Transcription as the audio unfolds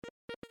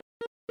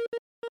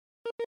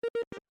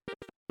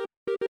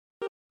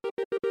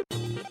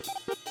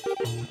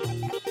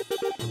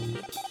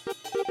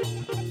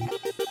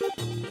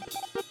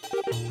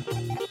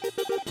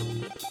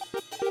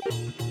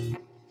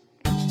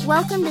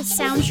Welcome to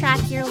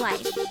Soundtrack Your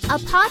Life, a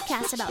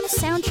podcast about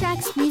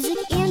soundtracks, music,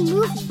 and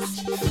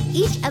movies.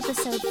 Each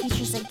episode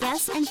features a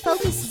guest and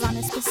focuses on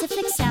a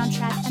specific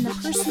soundtrack and the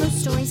personal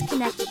stories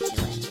connected to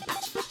it.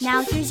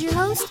 Now here's your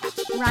host,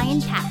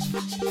 Ryan Pack.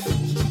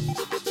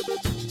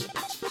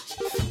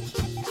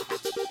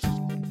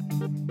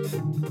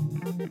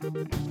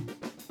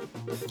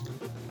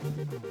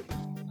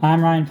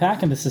 I'm Ryan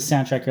Pack, and this is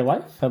Soundtrack Your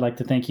Life. I'd like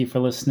to thank you for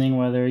listening,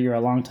 whether you're a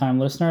longtime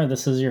listener or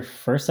this is your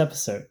first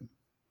episode.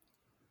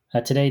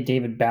 Today,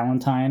 David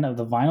Ballantyne of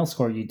the Vinyl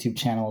Score YouTube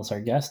channel is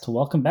our guest.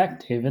 Welcome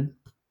back, David.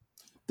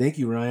 Thank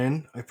you,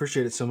 Ryan. I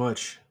appreciate it so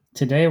much.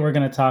 Today, we're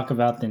going to talk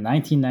about the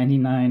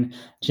 1999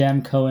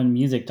 Jem Cohen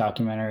music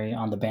documentary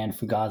on the band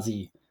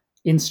Fugazi,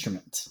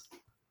 Instrument.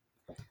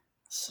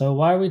 So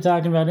why are we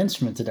talking about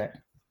Instrument today?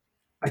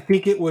 I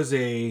think it was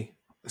a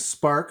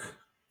spark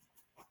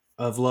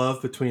of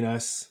love between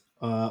us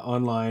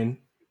online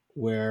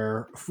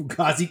where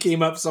Fugazi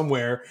came up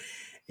somewhere,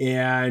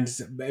 and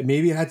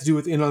maybe it had to do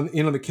with In on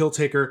the Kill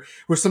Taker,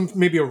 or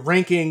maybe a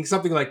ranking,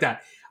 something like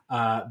that.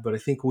 But I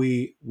think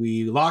we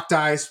locked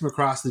eyes from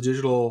across the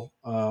digital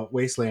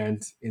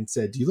wasteland and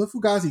said, "Do you love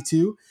Fugazi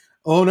too?"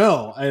 Oh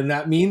no, and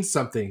that means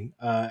something.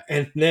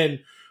 And then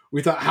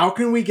we thought, how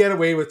can we get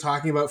away with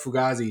talking about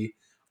Fugazi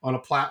on a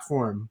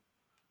platform?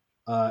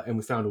 And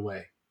we found a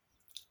way.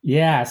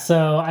 Yeah,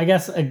 so I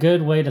guess a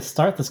good way to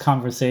start this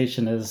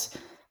conversation is,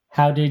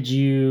 how did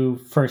you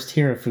first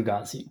hear of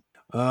Fugazi?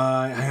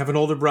 I have an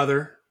older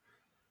brother,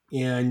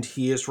 and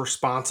he is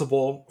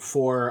responsible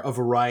for a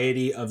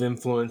variety of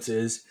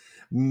influences,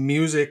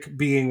 music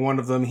being one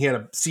of them. He had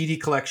a CD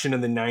collection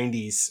in the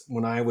 90s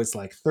when I was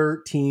like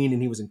 13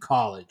 and he was in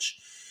college.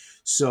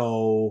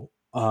 So,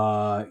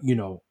 I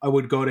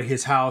would go to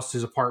his house,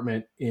 his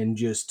apartment, and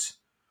just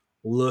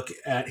look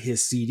at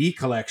his CD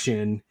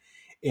collection.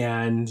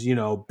 And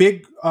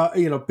big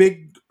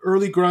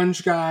early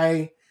grunge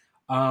guy,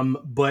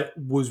 but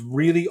was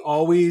really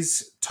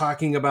always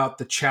talking about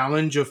the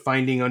challenge of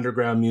finding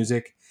underground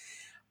music.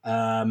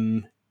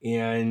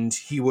 And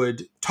he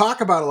would talk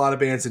about a lot of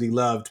bands that he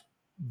loved,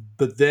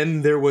 but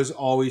then there was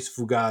always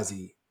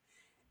Fugazi,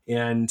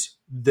 and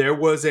there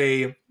was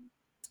a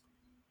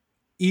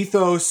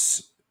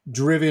ethos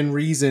driven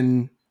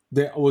reason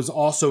that was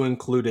also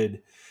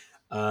included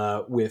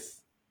with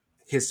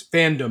his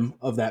fandom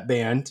of that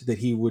band that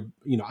he would,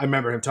 I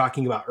remember him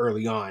talking about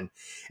early on.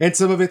 And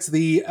some of it's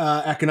the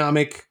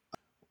economic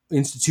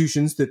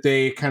institutions that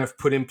they kind of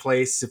put in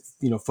place. If,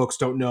 folks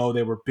don't know,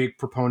 they were big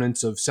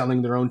proponents of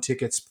selling their own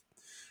tickets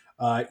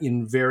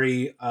in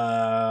very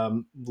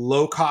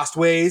low cost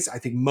ways. I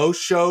think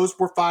most shows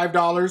were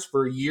 $5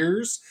 for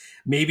years,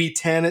 maybe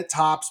 10 at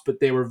tops,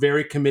 but they were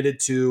very committed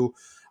to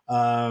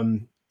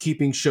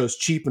keeping shows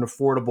cheap and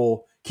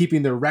affordable,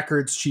 keeping their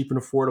records cheap and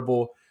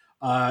affordable.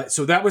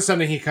 So that was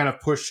something he kind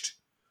of pushed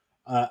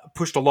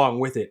along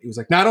with it. He was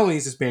like, not only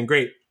is this band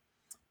great,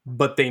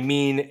 but they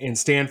mean and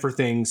stand for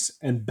things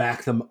and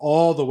back them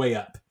all the way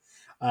up.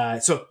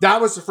 So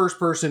that was the first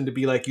person to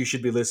be like, you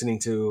should be listening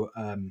to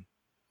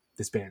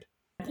this band.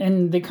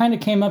 And they kind of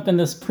came up in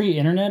this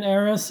pre-internet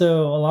era,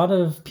 so a lot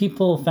of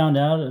people found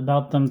out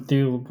about them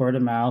through word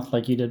of mouth,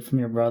 like you did from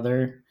your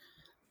brother.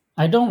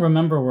 I don't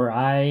remember where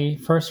I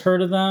first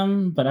heard of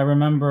them, but I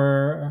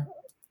remember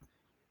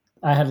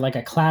I had like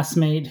a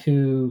classmate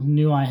who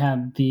knew I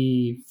had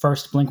the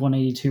first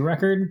Blink-182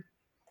 record,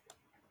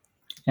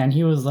 and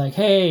he was like,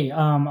 "Hey,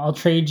 I'll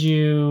trade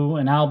you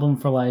an album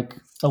for like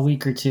a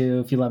week or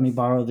two if you let me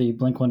borrow the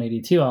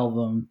Blink-182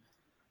 album."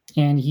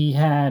 And he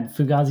had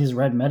Fugazi's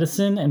Red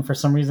Medicine, and for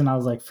some reason I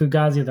was like,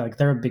 Fugazi,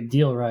 they're a big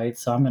deal, right?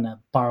 So I'm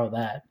gonna borrow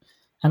that.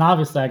 And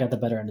obviously I got the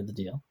better end of the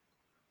deal.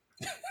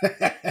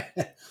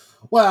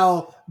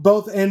 Well,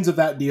 both ends of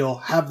that deal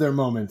have their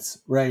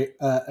moments, right?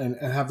 And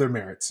have their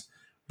merits.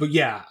 But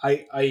yeah,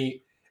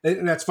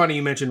 and that's funny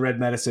you mentioned Red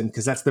Medicine,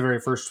 because that's the very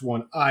first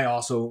one I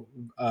also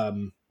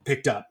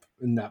picked up,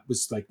 and that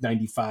was like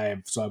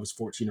 95, so I was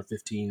 14 or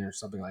 15 or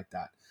something like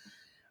that.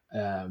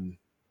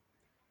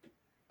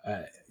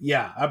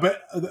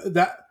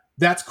 But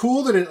that's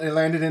cool that it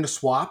landed in a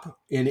swap,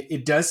 and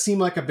it does seem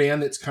like a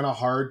band that's kind of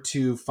hard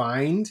to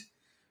find,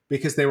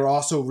 because they were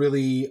also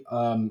really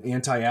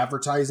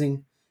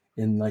anti-advertising,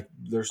 and like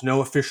there's no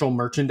official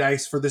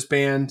merchandise for this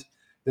band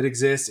that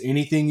exists.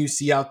 Anything you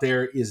see out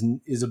there is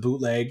a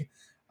bootleg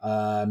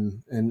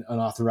and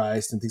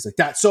unauthorized and things like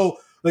that. So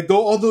like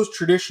all those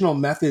traditional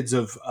methods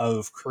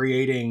of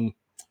creating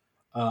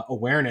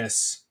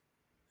awareness,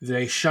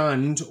 they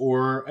shunned,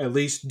 or at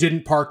least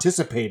didn't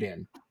participate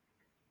in.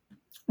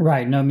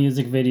 Right, no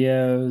music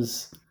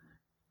videos,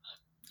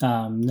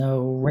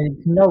 no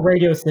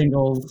radio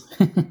singles.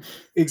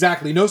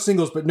 Exactly, no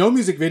singles, but no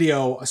music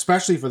video,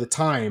 especially for the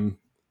time,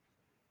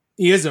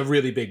 is a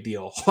really big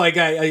deal. Like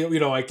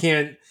I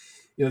can't,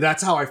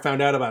 that's how I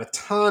found out about a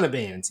ton of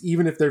bands,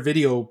 even if their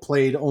video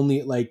played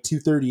only at like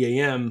 2:30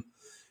 a.m.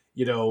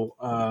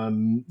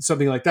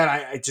 Something like that.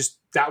 I just,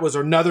 that was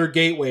another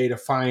gateway to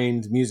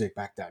find music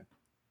back then.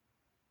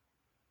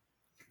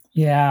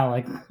 Yeah,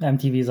 like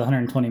MTV's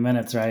 120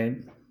 minutes, right?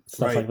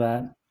 Stuff Right. like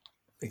that.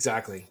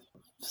 Exactly.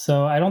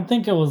 So I don't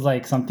think it was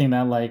like something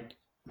that like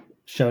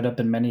showed up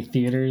in many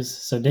theaters.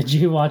 So did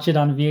you watch it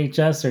on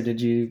VHS or did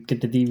you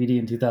get the DVD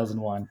in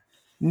 2001?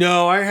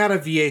 No, I had a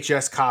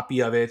VHS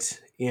copy of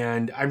it,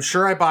 and I'm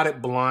sure I bought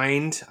it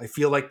blind. I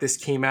feel like this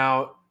came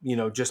out,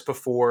 just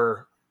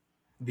before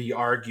the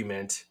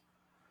argument.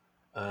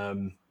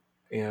 Um,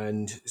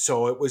 and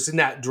so it was in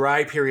that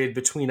dry period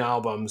between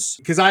albums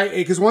because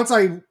once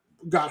I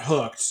got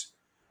hooked,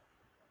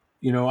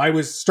 I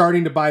was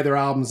starting to buy their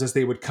albums as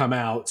they would come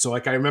out. So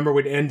like I remember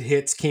when End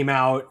Hits came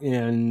out,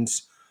 and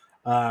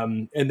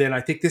then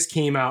I think this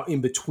came out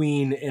in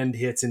between End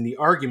Hits and the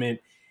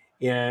argument.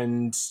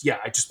 And yeah,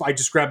 I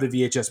just grabbed the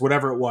VHS,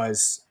 whatever it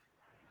was.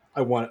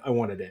 I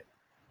wanted it.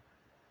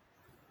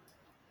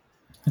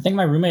 I think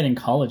my roommate in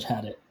college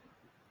had it.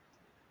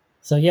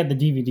 So he had the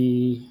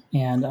DVD,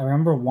 and I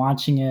remember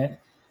watching it.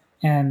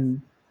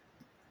 And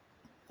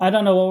I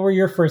don't know, what were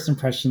your first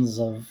impressions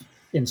of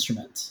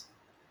Instruments?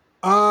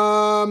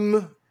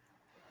 It's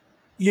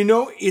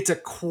a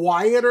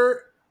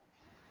quieter,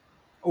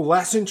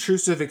 less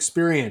intrusive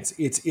experience.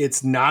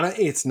 It's not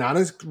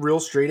a real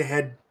straight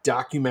ahead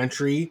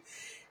documentary.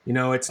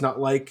 It's not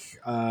like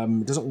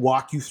it doesn't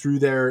walk you through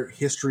their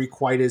history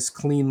quite as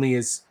cleanly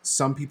as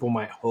some people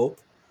might hope.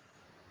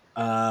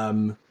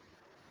 And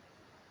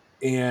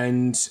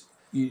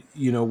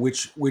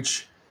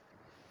which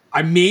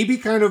I may be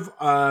kind of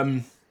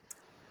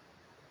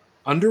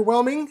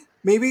underwhelming.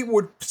 Maybe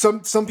would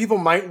some people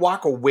might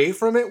walk away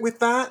from it with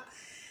that.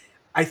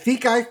 I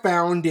think I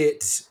found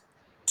it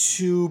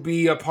to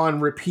be,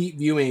 upon repeat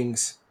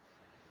viewings,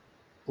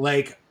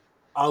 like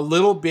a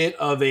little bit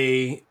of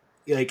a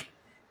like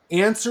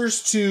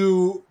answers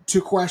to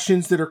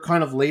questions that are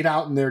kind of laid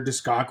out in their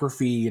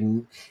discography,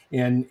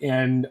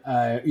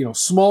 and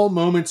small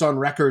moments on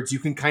records you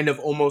can kind of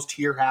almost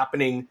hear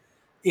happening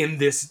in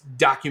this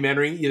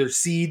documentary, either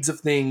seeds of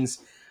things.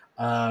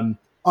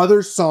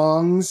 Other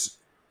songs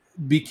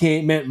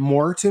meant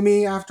more to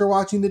me after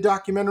watching the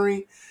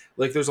documentary.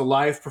 Like there's a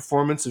live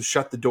performance of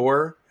Shut the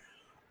Door,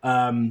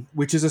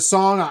 which is a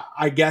song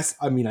I guess,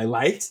 I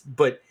liked,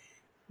 but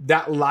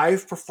that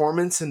live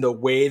performance and the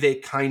way they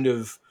kind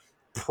of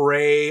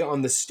pray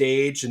on the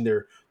stage, and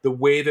the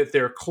way that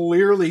they're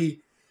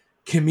clearly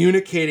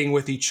communicating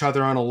with each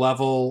other on a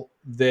level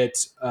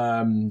that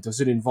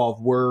doesn't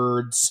involve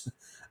words,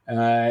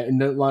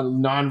 and a lot of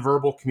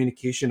nonverbal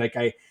communication. Like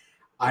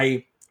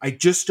I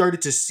just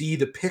started to see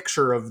the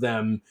picture of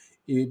them.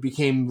 It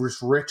became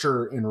just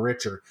richer and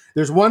richer.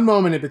 There's one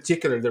moment in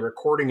particular, they're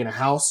recording in a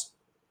house,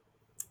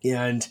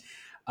 and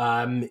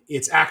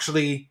it's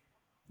actually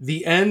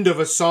the end of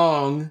a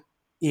song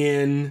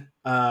in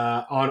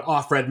on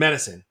Off Red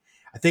Medicine.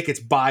 I think it's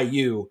By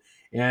You.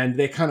 And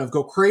they kind of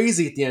go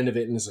crazy at the end of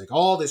it, and it's like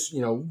all this,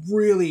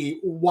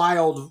 really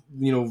wild,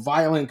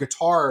 violent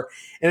guitar.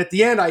 And at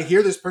the end, I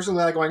hear this person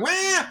that going,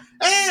 ah,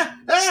 ah,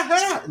 ah,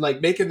 ah,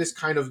 like making this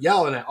kind of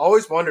yell. And I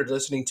always wondered,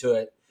 listening to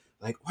it,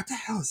 like, what the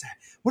hell is that?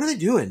 What are they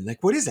doing?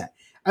 Like, what is that?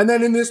 And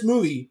then in this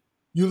movie,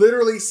 you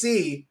literally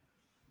see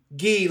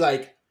Guy,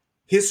 like,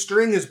 his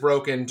string is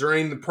broken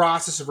during the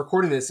process of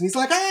recording this, and he's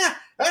like,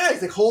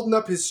 he's like holding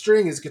up his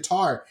string, his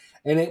guitar,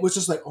 and it was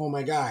just like, oh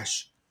my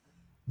gosh,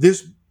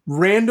 this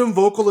random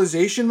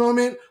vocalization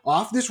moment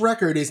off this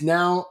record is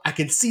now, I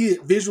can see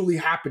it visually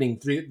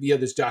happening via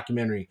this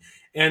documentary.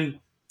 And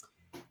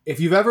if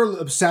you've ever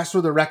obsessed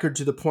with a record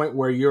to the point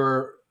where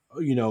you're,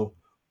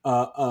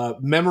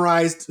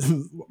 memorized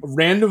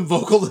random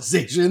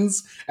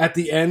vocalizations at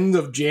the end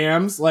of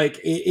jams, like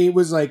it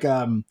was like,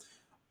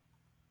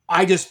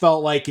 I just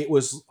felt like it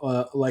was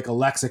like a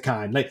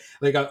lexicon, like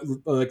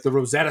the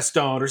Rosetta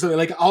Stone or something.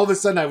 Like all of a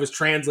sudden, I was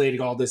translating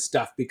all this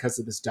stuff because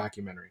of this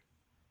documentary.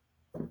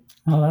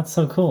 Oh, that's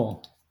so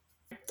cool.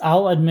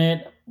 I'll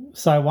admit,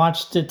 so I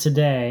watched it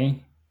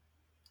today.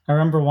 I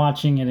remember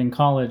watching it in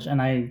college, and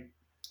I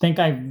think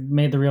I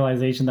made the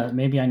realization that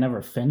maybe I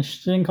never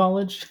finished it in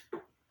college.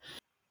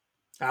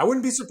 I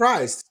wouldn't be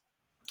surprised.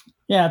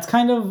 Yeah, it's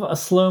kind of a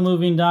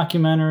slow-moving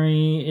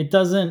documentary. It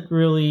doesn't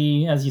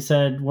really, as you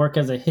said, work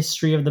as a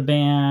history of the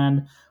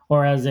band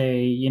or as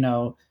a,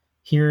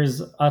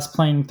 here's us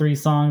playing 3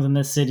 songs in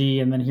this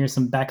city, and then here's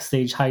some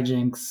backstage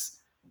hijinks,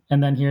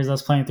 and then here's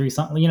us playing 3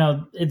 songs.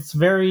 It's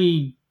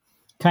very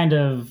kind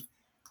of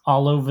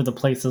all over the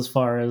place as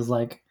far as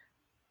like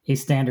a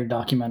standard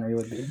documentary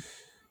would be.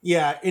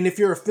 Yeah, and if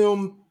you're a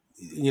film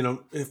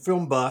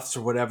buffs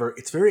or whatever,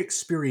 it's very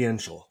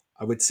experiential.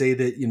 I would say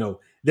that,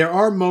 there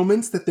are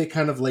moments that they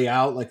kind of lay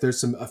out, like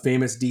there's a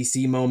famous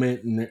DC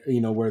moment, and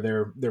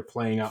where they're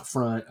playing out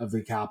front of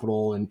the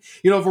Capitol, and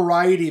a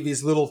variety of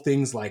these little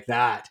things like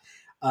that.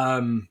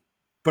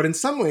 But in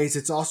some ways,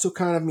 it's also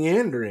kind of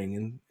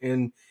meandering,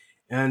 and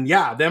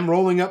yeah, them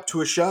rolling up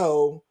to a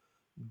show,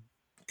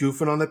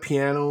 goofing on the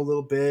piano a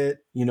little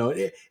bit,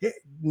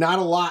 not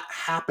a lot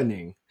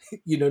happening,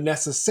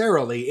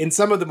 necessarily in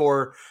some of the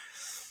more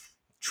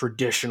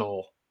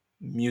traditional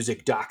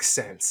music doc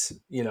sense,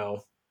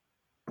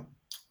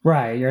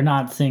 Right. You're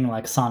not seeing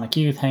like Sonic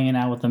Youth hanging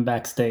out with them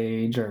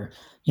backstage or,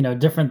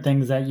 different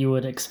things that you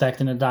would expect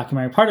in a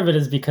documentary. Part of it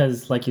is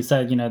because, like you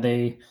said,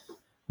 they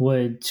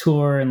would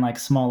tour in like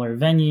smaller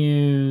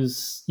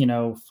venues,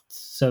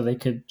 so they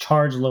could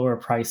charge lower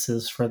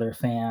prices for their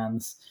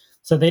fans.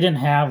 So they didn't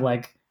have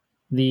like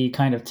the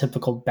kind of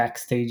typical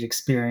backstage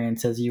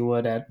experience as you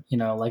would at,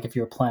 like if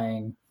you're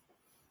playing,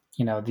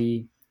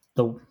 the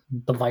the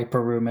the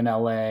Viper Room in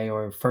LA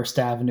or First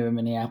Avenue in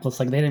Minneapolis.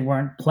 Like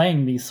weren't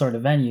playing these sort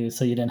of venues,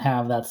 so you didn't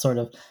have that sort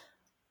of,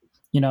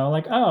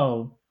 like,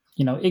 oh,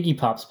 Iggy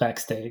Pop's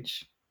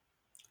backstage.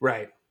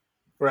 Right.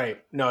 Right.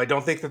 No, I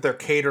don't think that they're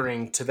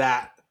catering to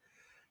that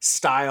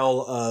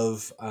style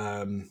of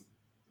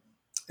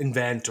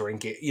invent or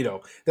engage.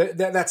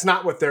 That's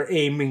not what they're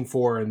aiming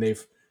for, and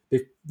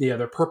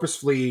they're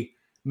purposefully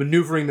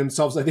maneuvering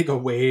themselves, I think,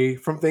 away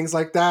from things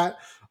like that.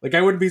 Like,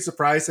 I wouldn't be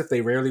surprised if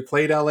they rarely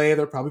played LA.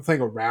 They're probably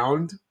playing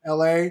around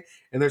LA,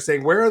 and they're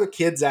saying, "Where are the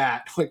kids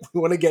at? Like, we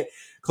want to get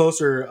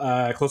closer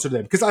to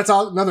them," because that's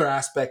another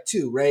aspect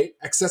too, right?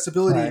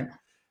 Accessibility.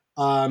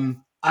 Right.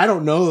 I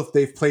don't know if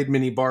they've played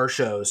many bar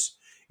shows.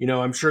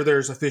 I'm sure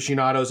there's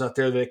aficionados out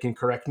there that can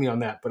correct me on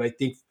that, but I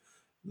think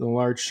the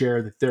large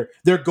share that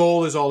their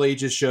goal is all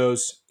ages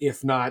shows,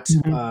 if not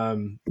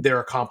their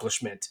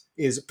accomplishment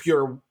is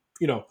pure,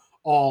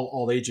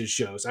 all ages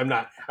shows.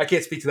 I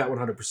can't speak to that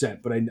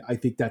 100%, but I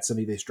think that's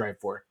something they strive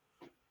for.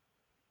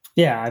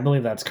 Yeah, I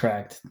believe that's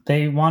correct.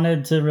 They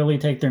wanted to really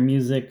take their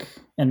music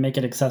and make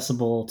it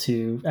accessible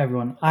to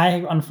everyone.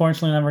 I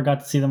unfortunately never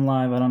got to see them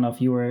live. I don't know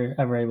if you were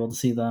ever able to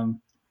see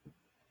them.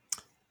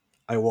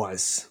 I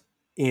was.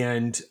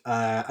 And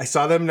I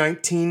saw them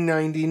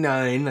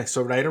 1999. I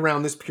saw right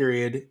around this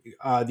period.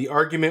 The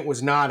Argument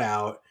was not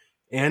out,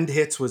 and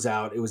Hits was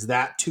out. It was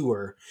that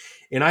tour.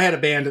 And I had a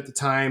band at the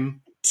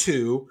time,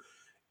 too.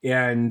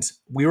 And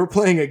we were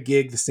playing a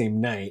gig the same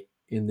night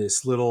in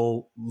this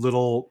little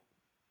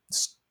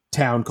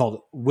town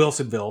called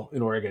Wilsonville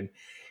in Oregon.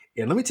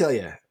 And let me tell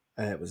you,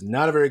 it was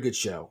not a very good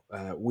show.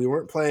 We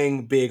weren't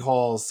playing big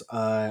halls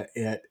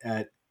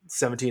at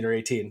 17 or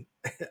 18.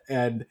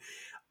 And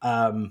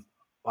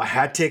I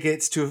had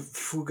tickets to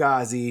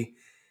Fugazi,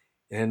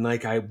 and I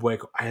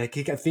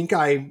think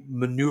I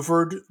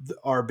maneuvered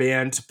our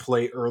band to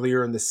play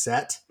earlier in the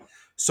set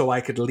so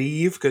I could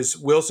leave, because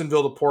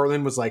Wilsonville to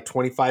Portland was like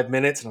 25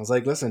 minutes, and I was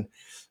like, listen,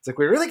 it's like,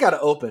 we really got to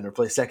open or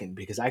play second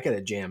because I got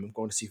a jam. I'm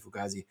going to see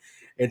Fugazi.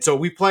 And so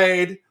we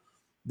played.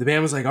 The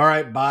band was like, all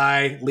right,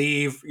 bye,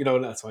 leave.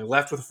 So I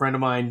left with a friend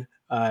of mine,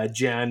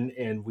 Jen,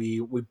 and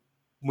we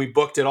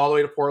booked it all the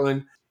way to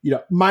Portland.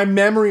 My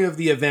memory of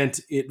the event,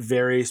 it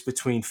varies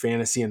between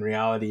fantasy and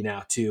reality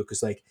now too.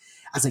 Because I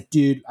was like,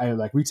 dude, I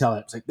like retell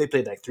it. It's like they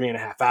played like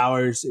 3.5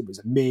 hours. It was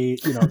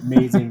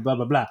amazing, blah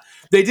blah blah.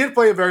 They did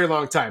play a very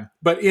long time,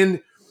 but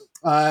in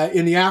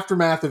the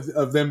aftermath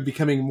of them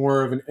becoming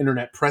more of an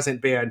internet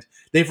present band,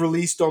 they've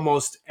released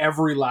almost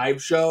every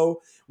live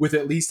show with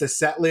at least a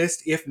set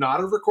list, if not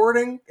a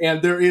recording.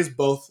 And there is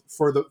both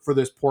for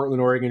this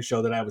Portland, Oregon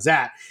show that I was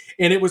at.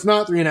 And it was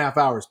not 3.5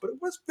 hours, but it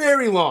was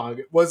very long.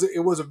 It was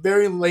a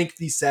very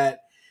lengthy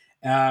set.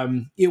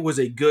 It was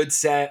a good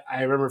set.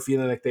 I remember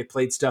feeling like they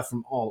played stuff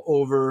from all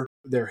over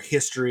their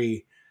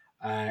history.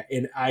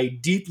 And I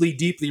deeply,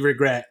 deeply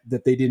regret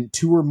that they didn't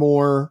tour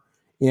more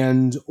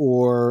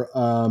or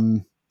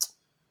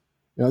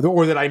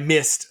that I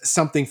missed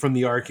something from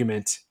The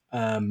Argument.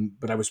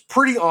 But I was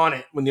pretty on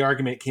it when The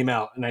Argument came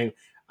out, and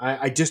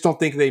I just don't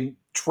think they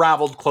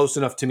traveled close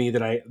enough to me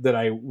that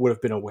I would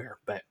have been aware.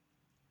 But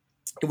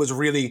it was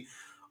really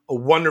a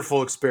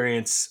wonderful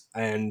experience,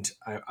 and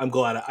I'm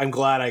glad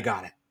I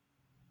got it.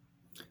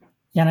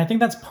 Yeah, and I think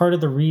that's part of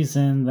the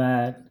reason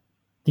that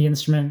The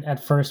Instrument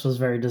at first was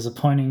very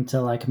disappointing to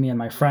like me and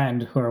my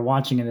friend who are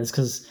watching it, is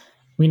because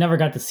we never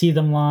got to see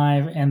them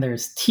live, and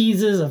there's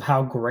teases of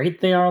how great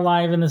they are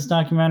live in this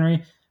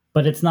documentary,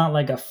 but it's not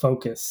like a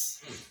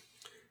focus.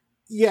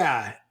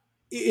 Yeah,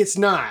 it's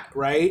not,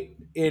 right?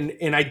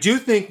 And I do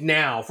think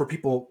now, for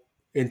people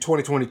in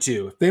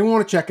 2022, if they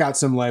want to check out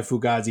some live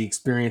Fugazi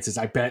experiences,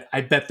 I bet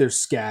there's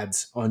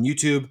scads on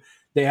YouTube.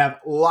 They have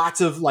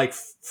lots of like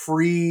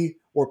free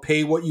or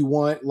pay what you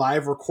want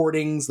live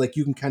recordings. Like,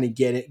 you can kind of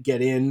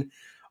get in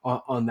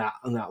on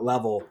that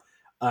level.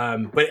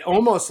 But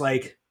almost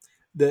like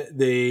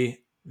the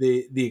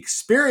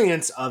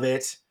experience of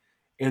it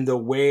and the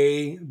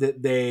way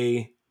that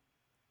they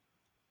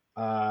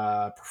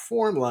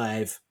perform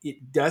live,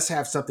 it does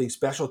have something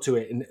special to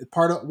it. And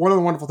one of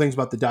the wonderful things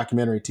about the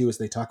documentary too is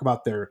they talk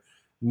about their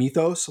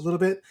mythos a little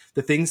bit,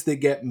 the things that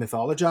get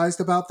mythologized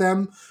about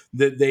them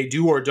that they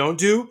do or don't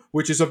do,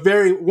 which is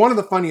one of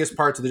the funniest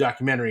parts of the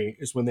documentary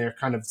is when they're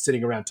kind of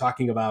sitting around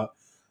talking about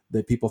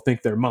that people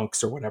think they're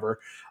monks or whatever.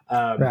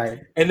 Right.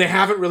 And they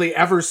haven't really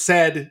ever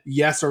said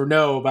yes or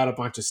no about a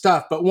bunch of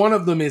stuff. But one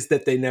of them is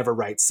that they never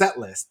write set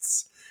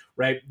lists,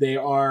 right? They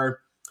are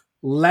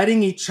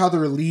letting each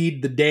other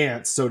lead the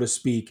dance, so to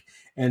speak.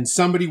 And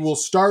somebody will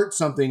start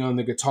something on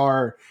the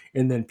guitar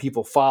and then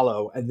people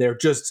follow, and they're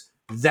just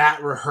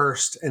that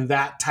rehearsed and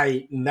that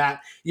tight and that,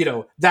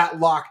 that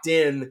locked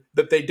in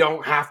that they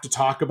don't have to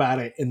talk about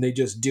it and they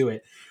just do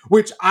it.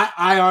 Which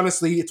I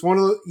honestly, it's one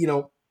of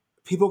the,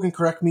 people can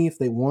correct me if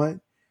they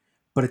want,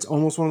 but it's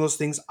almost one of those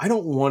things. I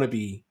don't want to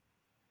be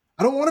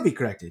I don't want to be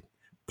corrected.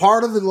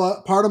 Part of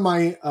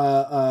my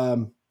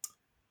part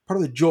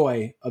of the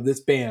joy of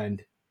this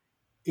band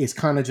is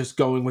kind of just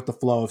going with the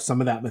flow of some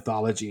of that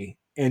mythology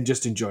and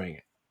just enjoying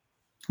it.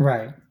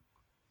 Right.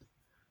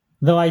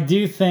 Though I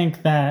do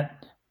think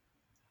that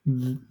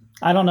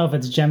I don't know if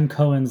it's Jem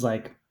Cohen's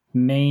like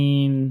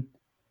main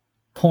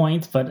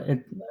point, but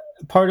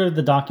part of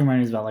the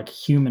documentary is about like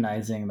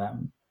humanizing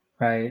them,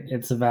 right?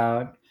 It's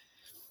about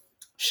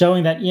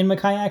showing that Ian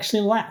MacKaye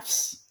actually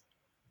laughs.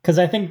 Because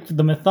I think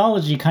the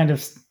mythology kind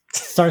of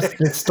starts to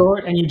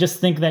distort, and you just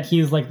think that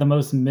he's like the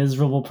most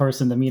miserable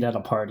person to meet at a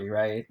party,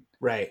 right?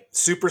 Right.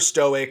 Super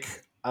stoic.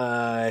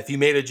 If you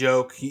made a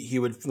joke, he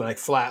would like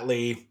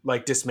flatly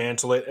like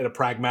dismantle it at a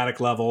pragmatic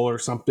level or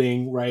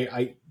something, right?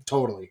 I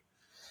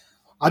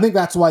think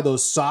that's why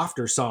those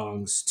softer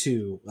songs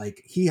too,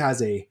 like he has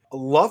a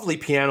lovely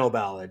piano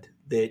ballad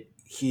that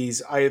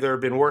he's either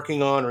been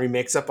working on or he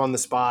makes up on the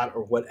spot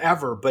or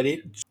whatever, but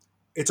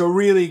it's a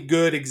really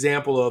good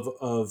example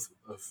of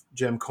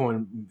Jem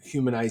Cohen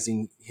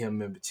humanizing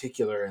him in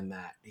particular in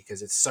that,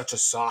 because it's such a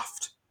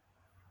soft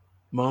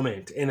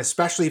moment. And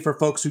especially for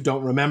folks who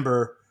don't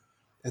remember,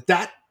 at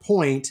that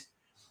point,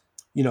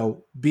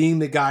 being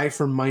the guy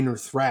from Minor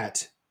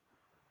Threat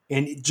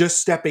and just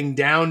stepping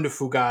down to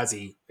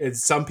Fugazi in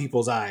some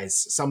people's eyes,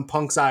 some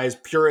punks' eyes,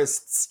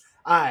 purists'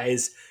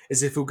 eyes,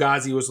 as if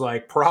Fugazi was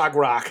like prog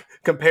rock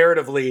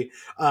comparatively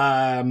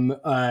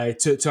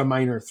to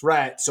Minor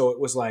Threat. So it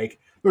was like,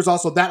 there's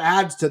also that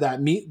adds to that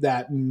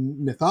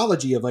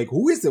mythology of like,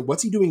 who is it?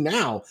 What's he doing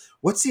now?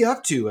 What's he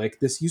up to? Like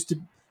this used to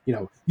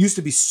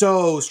be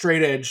so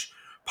straight edge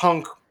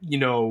punk,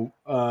 the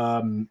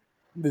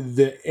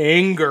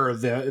anger,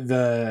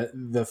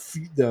 the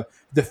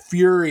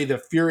fury, the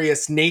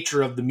furious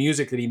nature of the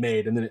music that he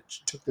made, and then it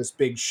took this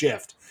big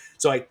shift.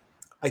 So I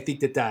think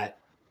that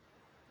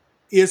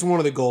is one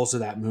of the goals of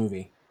that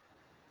movie.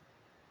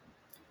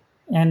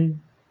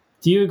 And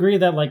do you agree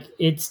that like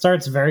it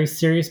starts very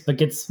serious but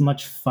gets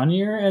much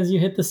funnier as you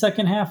hit the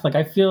second half? Like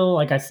I feel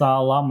like I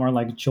saw a lot more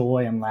like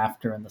joy and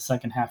laughter in the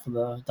second half of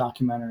the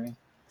documentary.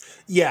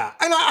 Yeah,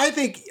 and I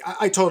think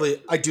I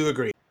do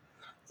agree.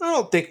 I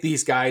don't think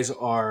these guys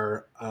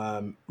are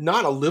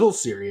not a little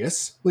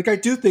serious. Like I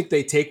do think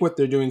they take what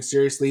they're doing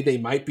seriously. They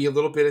might be a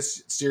little bit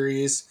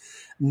serious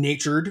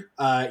natured,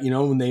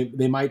 when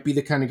they might be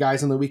the kind of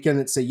guys on the weekend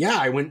that say, yeah,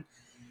 I went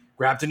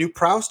grabbed a new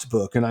Proust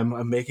book and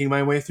I'm making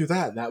my way through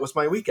that. That was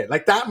my weekend.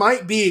 Like that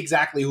might be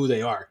exactly who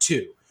they are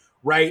too,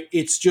 right?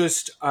 It's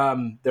just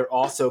they're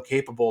also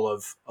capable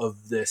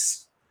of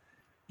this,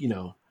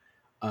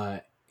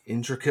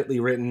 intricately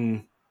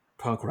written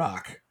punk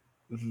rock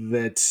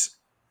that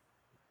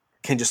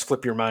can just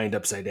flip your mind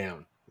upside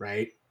down,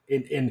 right?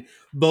 And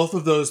both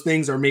of those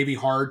things are maybe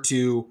hard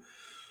to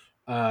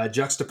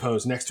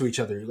juxtapose next to each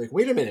other. You're like,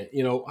 wait a minute,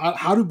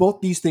 how do both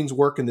these things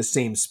work in the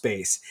same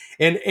space?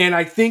 And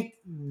I think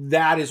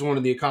that is one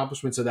of the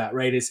accomplishments of that,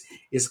 right?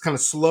 Is kind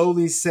of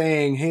slowly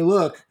saying, hey,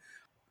 look,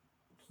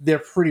 they're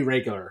pretty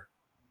regular.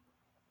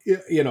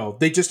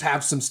 They just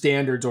have some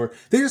standards or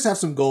they just have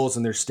some goals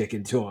and they're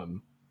sticking to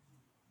them.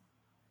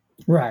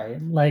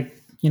 Right.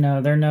 Like,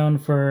 they're known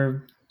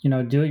for,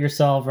 do it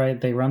yourself,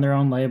 right? They run their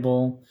own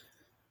label.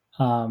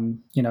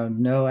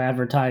 No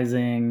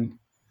advertising.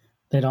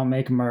 They don't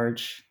make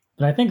merch.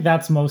 But I think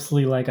that's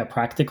mostly like a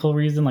practical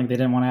reason. Like they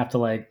didn't want to have to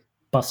like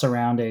bus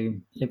around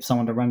if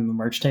someone to run the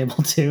merch table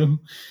too.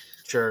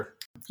 Sure.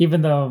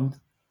 Even though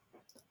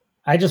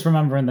I just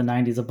remember in the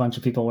 90s a bunch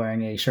of people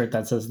wearing a shirt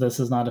that says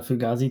this is not a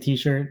Fugazi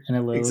t-shirt, and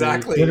it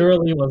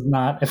literally was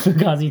not a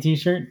Fugazi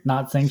t-shirt,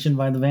 not sanctioned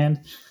by the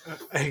band.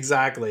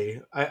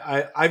 Exactly.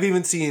 I've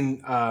even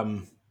seen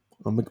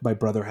my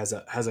brother has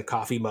a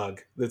coffee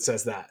mug that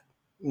says that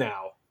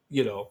now,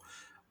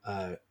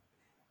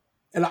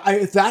 and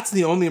if that's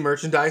the only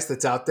merchandise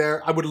that's out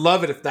there, I would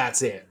love it if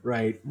that's it,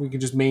 right? We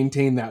could just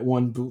maintain that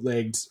one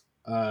bootlegged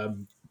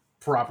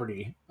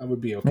property. I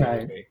would be okay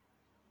with me.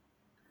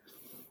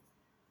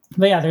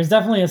 But yeah, there's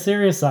definitely a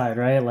serious side,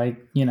 right? Like,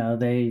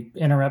 they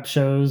interrupt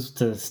shows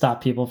to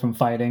stop people from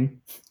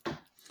fighting.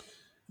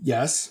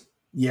 Yes.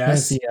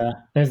 There's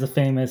the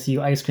famous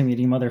 "you ice cream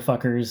eating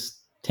motherfuckers"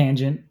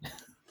 tangent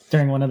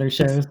during one of their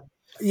shows.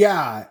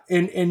 Yeah,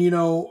 and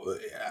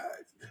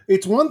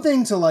it's one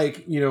thing to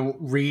like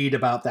read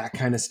about that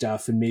kind of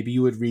stuff, and maybe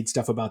you would read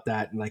stuff about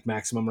that in like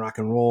Maximum Rock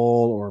and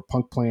Roll or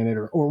Punk Planet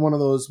or one of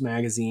those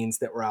magazines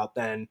that were out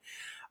then.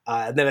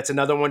 And then it's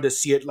another one to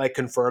see it like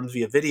confirmed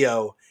via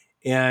video.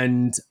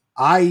 And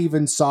I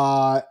even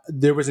saw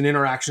there was an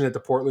interaction at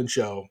the Portland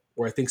show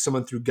where I think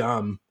someone threw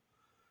gum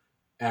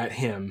at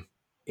him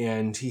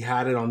and he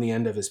had it on the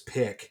end of his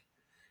pick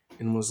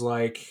and was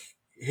like,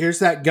 here's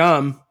that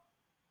gum.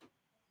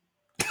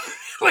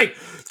 Like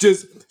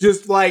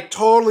just like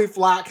totally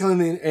flat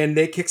killing, and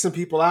they kick some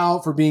people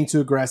out for being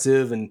too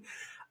aggressive. And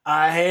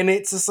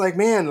it's just like,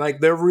 man, like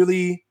they're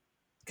really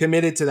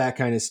committed to that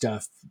kind of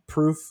stuff.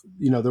 Proof,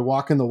 they're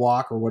walking the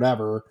walk or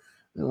whatever.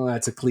 Well,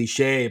 that's a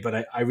cliche,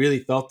 but I really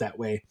felt that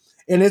way.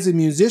 And as a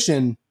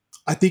musician,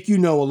 I think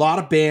a lot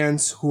of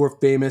bands who are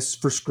famous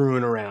for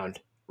screwing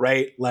around,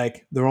 right?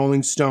 Like the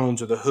Rolling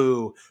Stones or the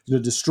Who,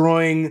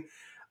 destroying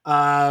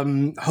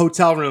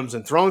hotel rooms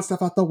and throwing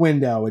stuff out the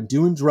window and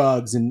doing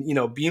drugs and,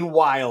 being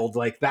wild.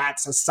 Like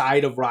that's a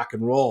side of rock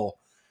and roll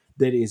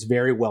that is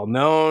very well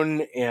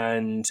known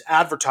and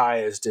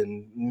advertised,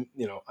 and,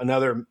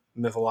 another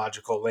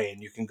mythological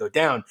lane you can go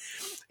down.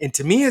 And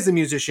to me as a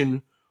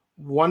musician,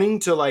 wanting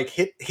to like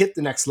hit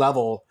the next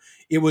level,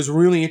 it was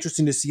really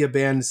interesting to see a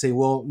band say,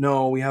 well,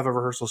 no, we have a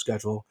rehearsal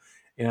schedule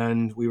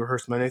and we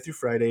rehearse Monday through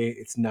Friday.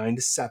 It's 9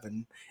 to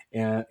 7.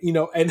 And,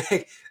 and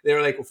they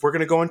were like, if we're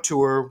going to go on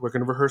tour, we're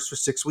going to rehearse for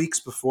 6 weeks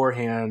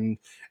beforehand.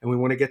 And we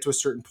want to get to a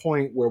certain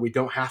point where we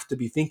don't have to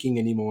be thinking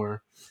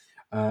anymore.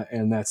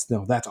 And that's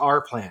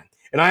our plan.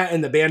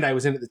 And the band I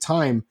was in at the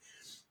time,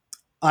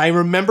 I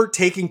remember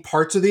taking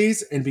parts of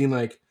these and being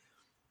like,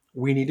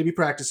 we need to be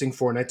practicing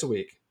 4 nights a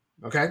week.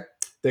 Okay.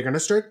 They're going to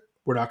start.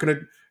 We're not going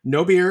to,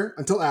 no beer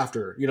until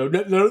after,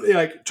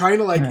 like trying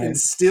to like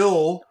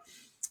instill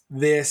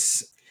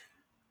this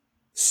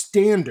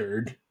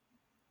standard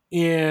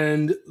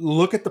and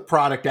look at the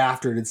product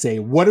after it and say,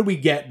 what do we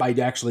get by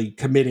actually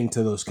committing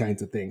to those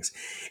kinds of things?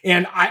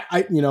 And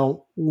I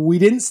we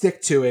didn't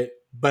stick to it,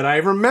 but I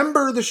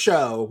remember the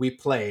show we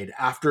played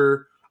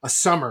after a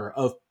summer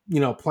of,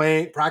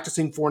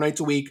 practicing 4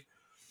 nights a week.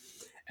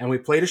 And we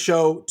played a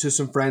show to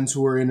some friends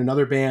who were in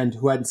another band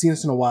who hadn't seen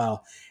us in a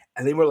while.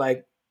 And they were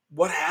like,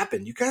 what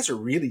happened? You guys are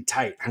really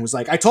tight. I was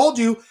like, I told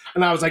you.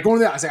 And I was like, going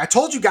there. I was like, I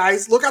told you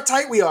guys, look how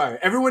tight we are.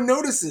 Everyone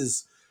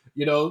notices,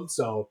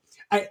 so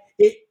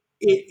it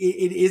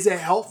is a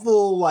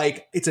helpful,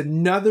 like, it's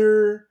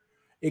another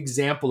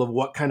example of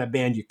what kind of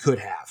band you could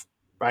have.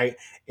 Right.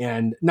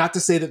 And not to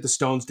say that the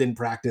Stones didn't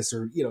practice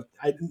or,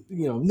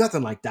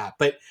 nothing like that,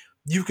 but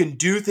you can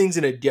do things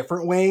in a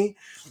different way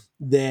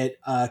that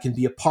can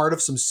be a part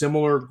of some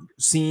similar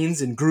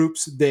scenes and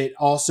groups that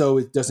also,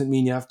 it doesn't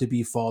mean you have to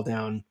be fall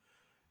down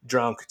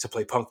drunk to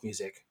play punk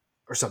music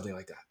or something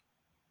like that.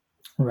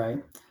 Right.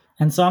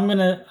 And so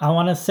I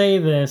want to say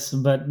this,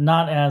 but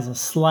not as a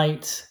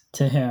slight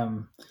to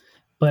him,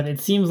 but it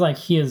seems like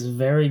he is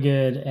very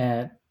good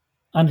at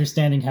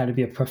understanding how to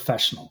be a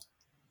professional,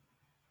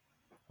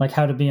 like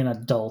how to be an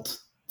adult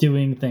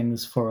doing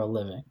things for a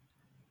living.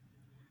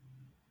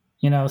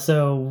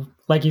 So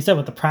like you said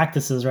with the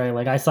practices, right?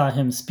 Like I saw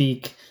him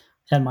speak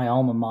at my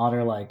alma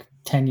mater like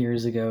 10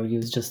 years ago. He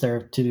was just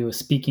there to do a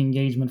speaking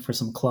engagement for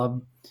some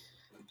club.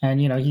 And,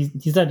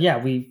 he said,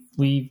 yeah,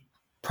 we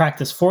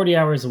practice 40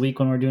 hours a week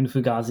when we're doing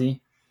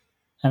Fugazi.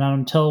 And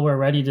until we're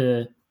ready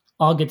to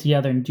all get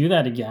together and do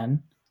that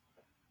again,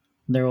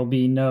 there will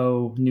be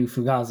no new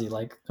Fugazi.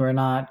 Like we're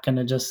not going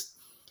to just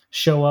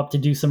show up to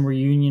do some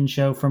reunion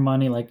show for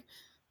money. Like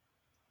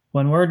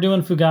when we're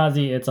doing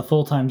Fugazi, it's a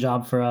full-time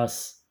job for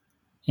us.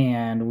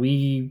 And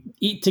we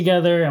eat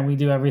together and we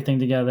do everything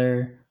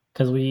together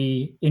because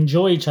we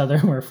enjoy each other.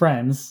 We're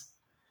friends.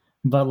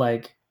 But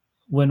like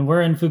when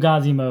we're in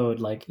Fugazi mode,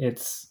 like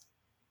it's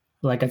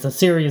a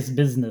serious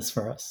business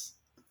for us.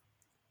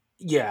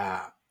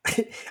 Yeah.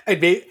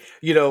 and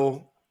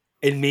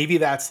maybe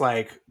that's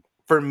like,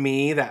 for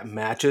me, that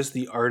matches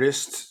the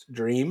artist's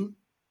dream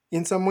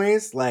in some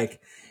ways.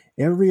 Like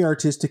every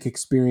artistic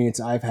experience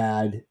I've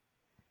had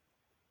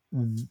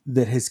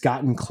that has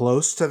gotten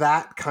close to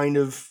that kind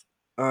of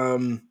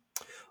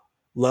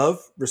love,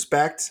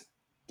 respect,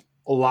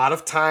 a lot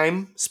of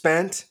time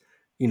spent,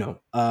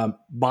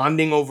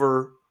 bonding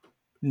over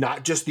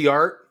not just the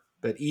art,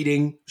 but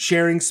eating,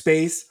 sharing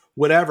space,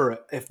 whatever.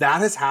 If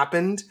that has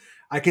happened,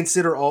 I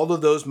consider all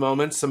of those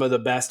moments some of the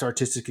best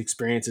artistic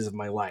experiences of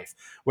my life,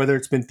 whether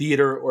it's been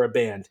theater or a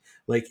band.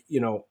 Like,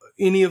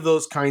 any of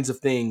those kinds of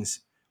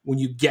things, when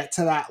you get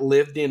to that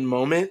lived in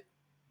moment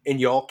and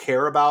you all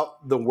care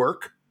about the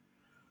work,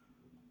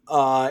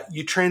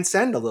 you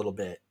transcend a little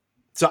bit.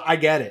 So I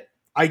get it.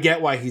 I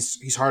get why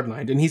he's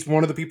hardlined, and he's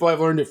one of the people I've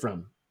learned it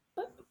from.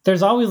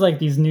 There's always like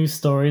these new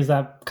stories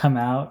that come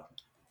out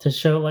to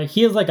show like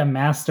he is like a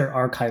master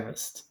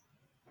archivist.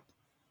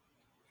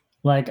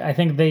 Like I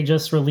think they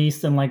just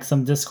released in like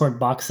some Discord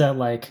box set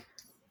like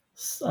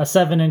a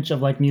 7-inch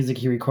of like music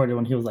he recorded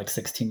when he was like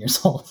 16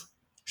 years old.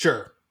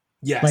 Sure.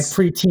 Yes. Like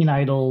pre-teen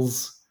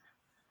idols.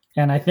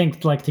 And I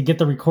think like to get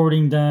the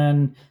recording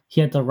done, he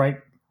had to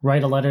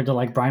write a letter to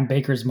like Brian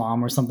Baker's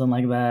mom or something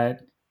like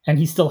that. And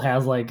he still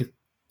has like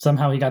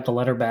somehow he got the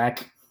letter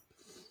back.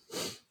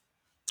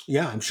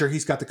 Yeah, I'm sure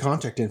he's got the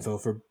contact info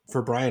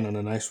for Brian on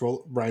a nice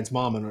Brian's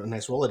mom on a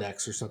nice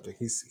Rolodex or something.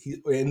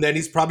 And then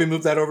he's probably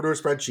moved that over to a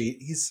spreadsheet.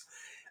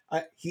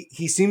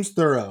 He seems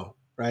thorough,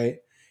 right?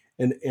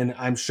 And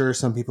I'm sure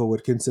some people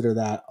would consider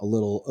that a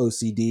little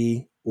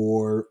OCD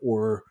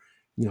or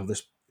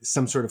there's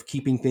some sort of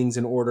keeping things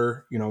in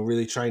order,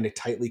 really trying to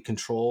tightly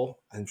control.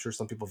 I'm sure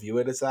some people view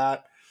it as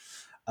that.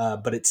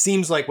 But it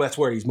seems like that's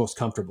where he's most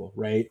comfortable,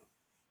 right?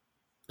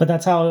 But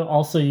that's how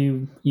also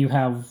you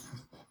have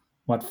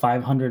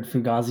 500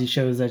 Fugazi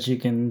shows that you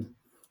can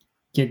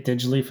get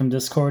digitally from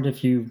Discord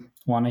if you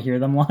want to hear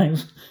them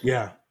live.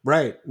 Yeah,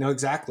 right. No,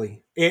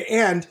 exactly.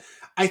 And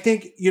I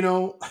think,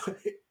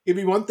 it'd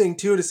be one thing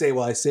too to say,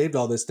 well, I saved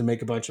all this to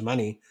make a bunch of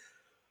money.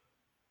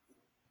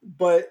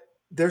 but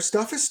their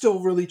stuff is still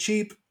really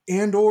cheap,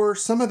 and or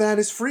some of that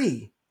is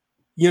free,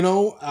 you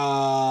know,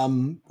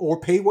 or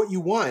pay what you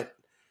want.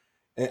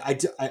 I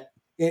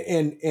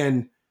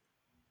and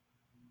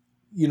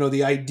you know,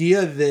 the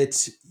idea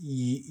that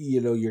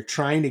you know, you're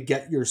trying to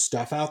get your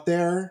stuff out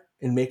there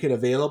and make it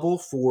available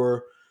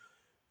for,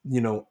 you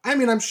know, I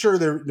mean, I'm sure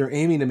they're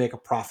aiming to make a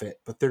profit,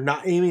 but they're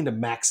not aiming to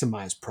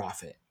maximize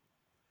profit.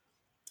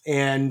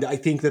 And I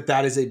think that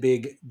that is a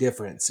big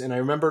difference. And I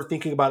remember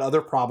thinking about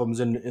other problems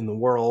in the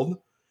world,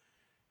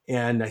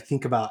 and I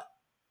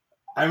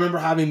remember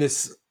having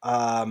this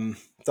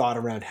thought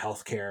around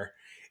healthcare,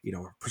 you know,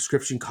 or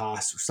prescription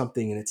costs or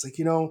something. And it's like,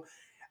 you know,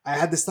 I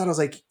had this thought. I was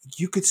like,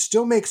 you could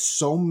still make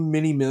so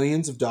many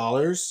millions of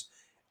dollars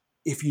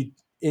if you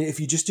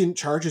just didn't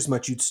charge as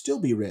much. You'd still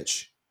be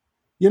rich.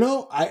 You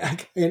know,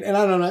 and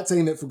I'm not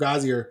saying that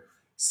Fugazi are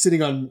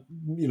sitting on,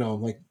 you know,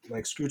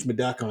 like Scrooge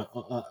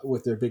McDuck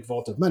with their big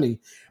vault of money,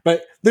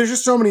 but there's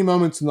just so many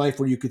moments in life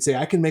where you could say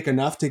I can make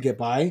enough to get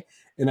by,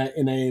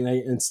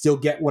 and still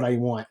get what I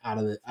want out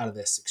of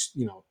this,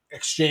 you know,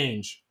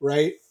 exchange,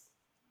 right?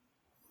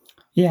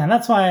 Yeah, and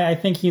that's why I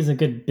think he's a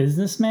good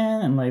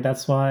businessman, and like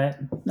that's why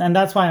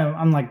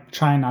I'm like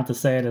trying not to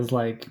say it as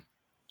like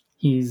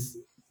he's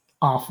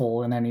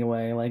awful in any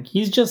way. Like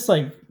he's just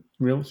like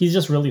he's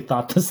just really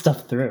thought this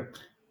stuff through.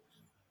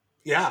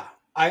 Yeah,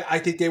 I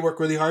think they work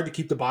really hard to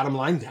keep the bottom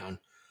line down.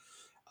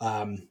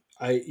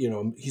 You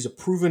know, he's a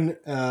proven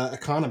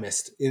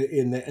economist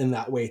in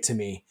that way to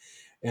me.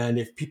 And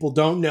if people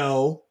don't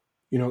know,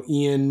 you know,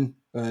 Ian,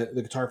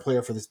 the guitar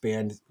player for this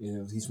band, you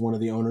know, he's one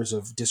of the owners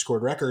of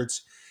Discord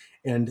Records,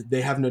 and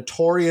they have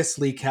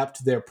notoriously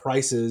kept their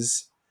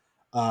prices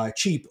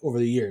cheap over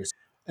the years.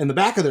 And the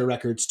back of their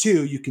records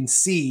too, you can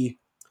see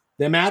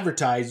them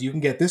advertise. You can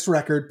get this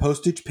record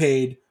postage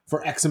paid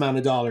for X amount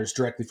of dollars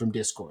directly from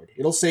Discord.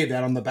 It'll say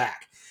that on the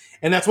back.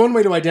 And that's one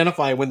way to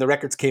identify when the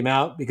records came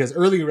out, because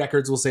early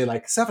records will say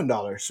like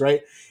 $7,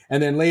 right?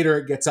 And then later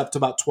it gets up to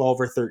about 12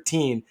 or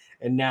 13.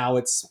 And now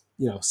it's,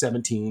 you know,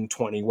 17,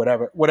 20,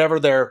 whatever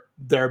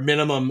their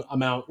minimum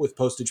amount with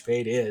postage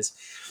paid is.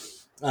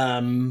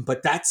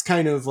 But that's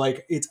kind of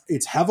like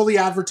it's heavily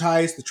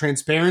advertised. The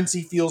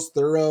transparency feels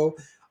thorough,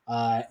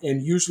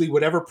 and usually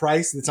whatever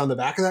price that's on the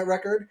back of that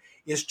record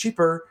is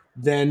cheaper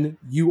than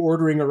you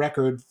ordering a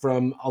record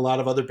from a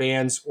lot of other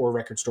bands or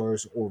record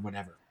stores or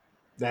whatever.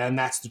 And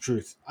that's the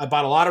truth. I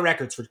bought a lot of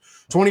records for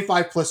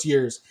 25 plus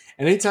years,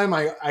 and anytime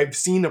I've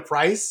seen a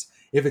price,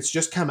 if it's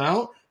just come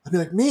out, I'll be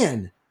like,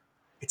 man,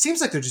 it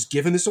seems like they're just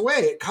giving this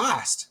away at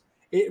cost.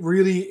 It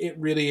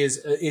really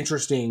is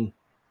interesting.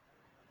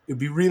 It'd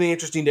be really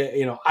interesting to,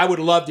 you know, I would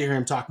love to hear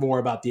him talk more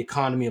about the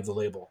economy of the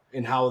label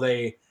and how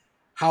they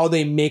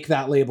make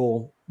that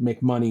label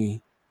make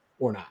money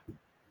or not.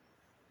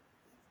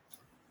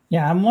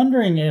 Yeah, I'm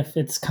wondering if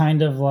it's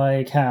kind of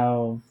like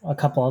how a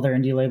couple other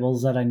indie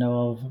labels that I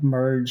know of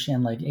Merge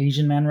and like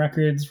Asian Man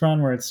Records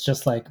run, where it's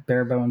just like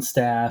bare bones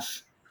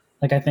staff.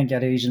 Like I think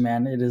at Asian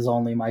Man, it is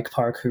only Mike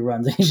Park who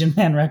runs Asian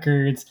Man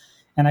Records.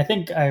 And I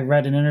think I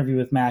read an interview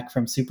with Mac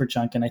from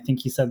Superchunk, and I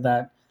think he said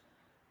that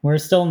we're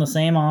still in the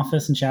same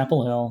office in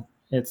Chapel Hill.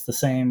 It's the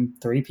same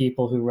three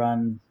people who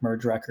run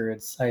Merge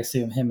Records. I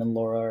assume him and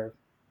Laura are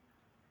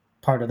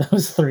part of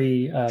those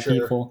three Sure,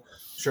 people.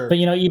 sure. But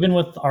you know, even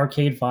with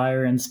Arcade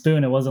Fire and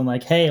Spoon, it wasn't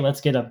like, hey,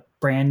 let's get a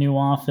brand new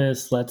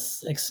office,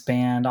 let's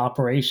expand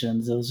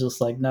operations. It was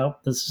just like, nope,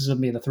 this is gonna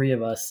be the three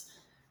of us.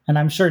 And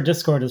I'm sure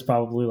Discord is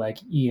probably like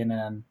Ian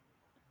and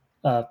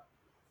uh,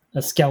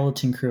 a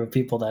skeleton crew of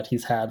people that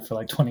he's had for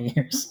like 20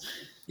 years.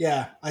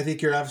 Yeah, I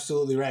think you're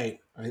absolutely right.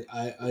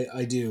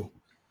 I do.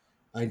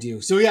 I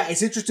do. So yeah,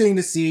 it's interesting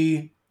to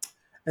see.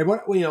 And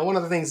one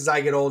of the things as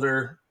I get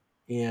older,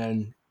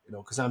 and you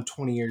know, because I'm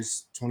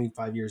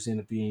 25 years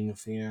into being a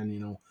fan, you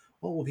know,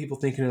 what will people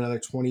think in another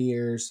 20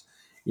 years?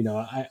 You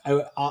know,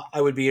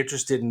 I would be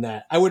interested in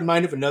that. I wouldn't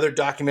mind if another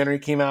documentary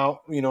came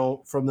out, you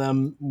know, from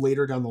them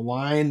later down the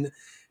line,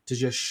 to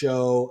just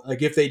show,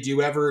 like, if they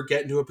do ever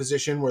get into a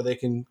position where they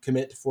can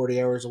commit to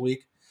 40 hours a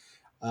week,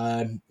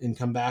 and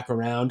come back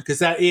around, because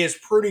that is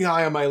pretty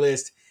high on my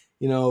list,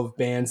 you know, of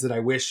bands that I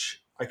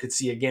wish I could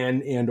see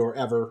again and or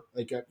ever,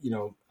 like, you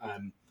know,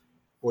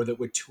 or that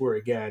would tour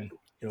again.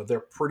 You know, they're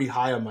pretty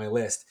high on my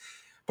list.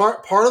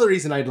 Part of the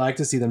reason I'd like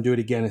to see them do it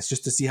again is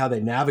just to see how they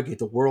navigate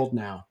the world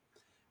now.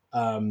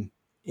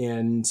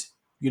 And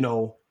you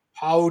know,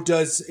 how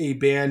does a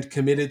band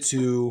committed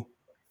to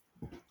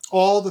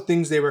all the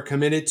things they were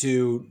committed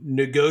to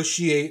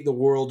negotiate the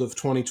world of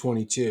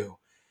 2022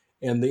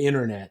 and the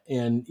internet,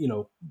 and you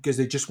know, because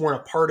they just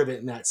weren't a part of it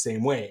in that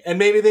same way. And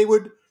maybe they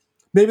would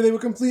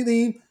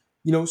completely,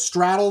 you know,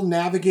 straddle,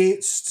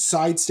 navigate,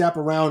 sidestep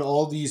around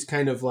all these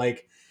kind of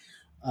like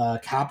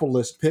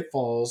capitalist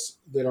pitfalls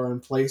that are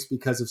in place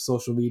because of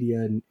social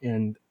media,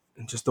 and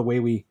just the way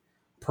we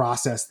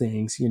process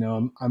things. You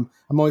know, I'm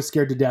always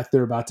scared to death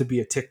they're about to be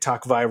a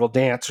TikTok viral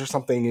dance or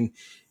something,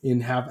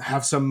 and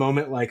have some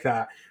moment like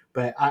that.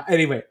 But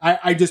anyway,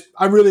 I'd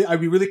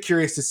be really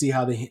curious to see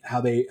how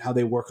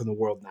they work in the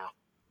world now.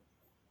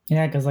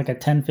 Yeah, because like a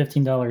 $10,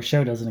 $15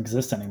 show doesn't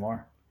exist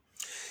anymore.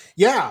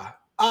 Yeah,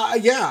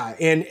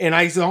 and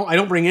I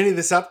don't bring any of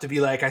this up to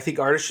be like I think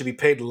artists should be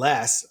paid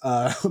less.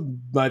 But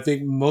I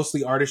think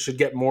mostly artists should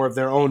get more of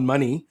their own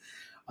money.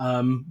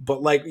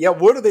 But like, yeah,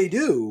 what do they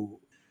do?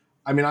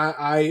 I mean,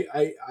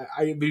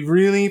 it'd be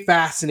really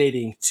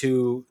fascinating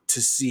to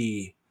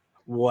see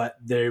what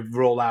they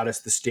roll out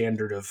as the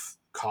standard of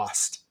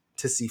cost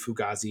to see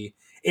Fugazi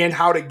and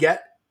how to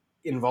get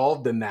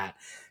involved in that.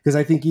 Because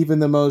I think even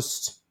the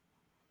most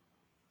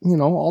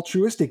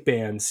altruistic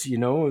bands,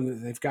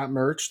 they've got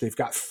merch, they've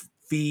got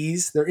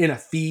fees, they're in a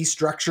fee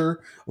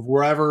structure of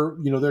wherever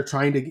they're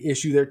trying to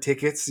issue their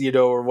tickets,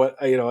 or what,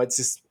 it's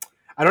just,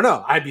 I don't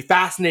know. I'd be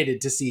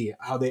fascinated to see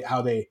how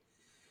they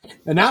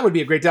and that would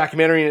be a great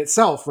documentary in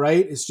itself,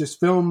 right? It's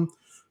just film,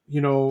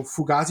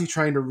 Fugazi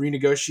trying to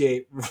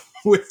renegotiate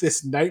with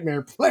this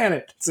nightmare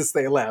planet since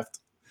they left.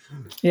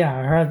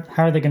 Yeah,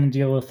 how are they going to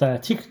deal with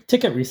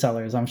ticket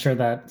resellers? I'm sure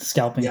that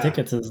scalping Yeah,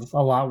 tickets is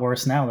a lot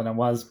worse now than it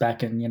was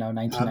back in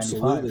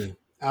 1995.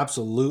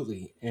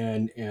 absolutely,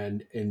 and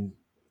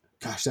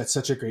gosh, that's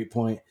such a great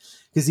point,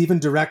 because even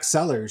direct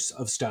sellers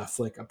of stuff,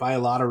 like I buy a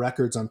lot of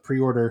records on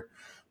pre-order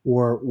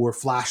or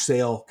flash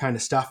sale kind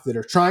of stuff that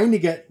are trying to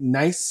get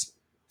nice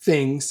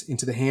things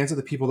into the hands of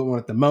the people that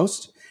want it the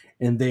most,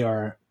 and they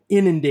are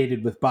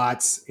inundated with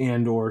bots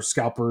and or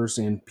scalpers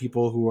and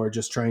people who are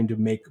just trying to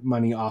make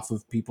money off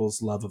of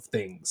people's love of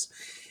things.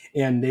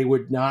 And they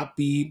would not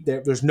be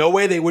there's no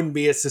way they wouldn't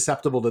be as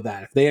susceptible to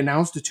that if they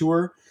announced a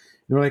tour.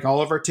 They're like,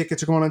 all of our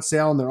tickets are going on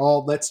sale, and they're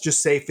all, let's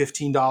just say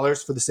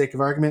 $15 for the sake of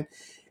argument.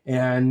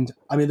 And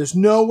I mean, there's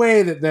no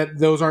way that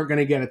those aren't going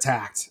to get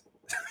attacked.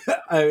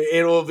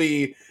 It will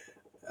be,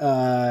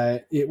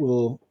 it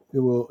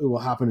will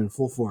happen in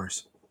full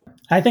force.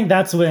 I think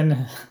that's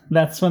when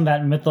that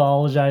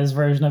mythologized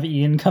version of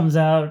Ian comes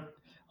out.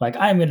 Like,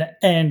 I'm going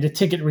to end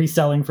ticket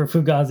reselling for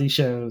Fugazi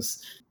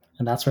shows,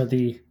 and that's where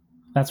the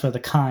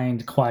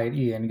kind, quiet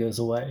Ian goes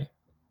away.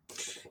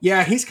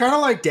 Yeah, he's kind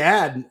of like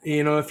Dad.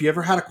 If you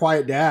ever had a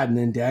quiet dad and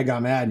then Dad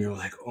got mad and you're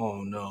like,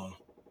 oh no,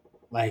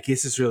 like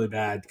this is really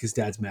bad because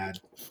Dad's mad.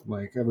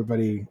 Like,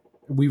 everybody,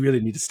 we really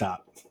need to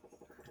stop.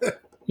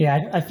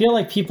 Yeah, I feel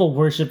like people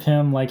worship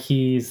him like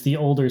he's the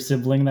older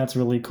sibling that's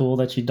really cool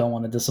that you don't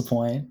want to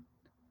disappoint.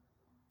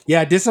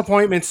 Yeah,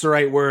 disappointment's the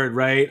right word,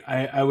 right?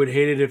 I would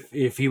hate it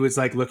if he was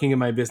like looking at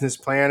my business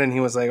plan and he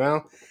was like,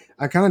 well,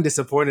 I'm kind of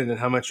disappointed in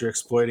how much you're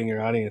exploiting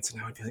your audience.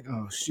 And I would be like,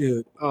 oh,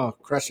 shoot. Oh,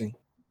 crushing.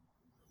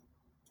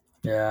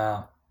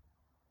 Yeah.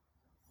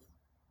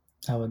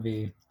 That would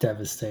be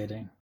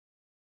devastating.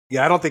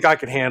 Yeah, I don't think I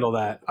could handle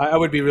that. I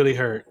would be really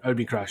hurt. I would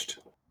be crushed.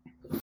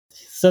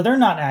 So they're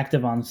not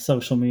active on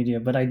social media,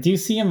 but I do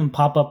see him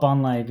pop up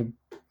on like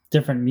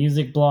different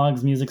music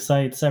blogs, music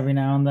sites every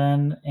now and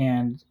then.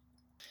 And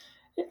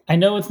I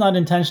know it's not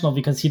intentional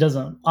because he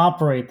doesn't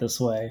operate this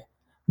way,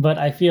 but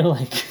I feel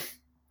like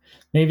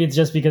maybe it's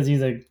just because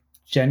he's a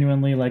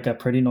genuinely like a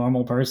pretty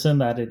normal person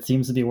that it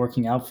seems to be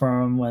working out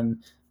for him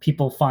when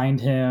people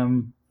find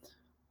him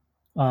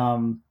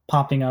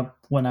popping up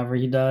whenever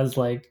he does.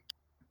 Like,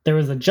 there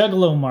was a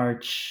Juggalo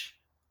march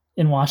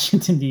in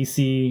Washington,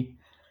 D.C.,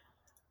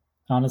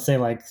 I want to say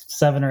like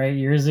 7 or 8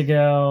 years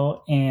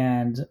ago.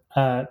 And,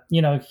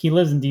 he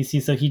lives in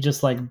DC, so he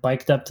just like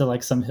biked up to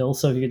like some hill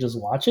so he could just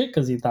watch it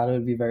because he thought it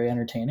would be very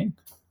entertaining.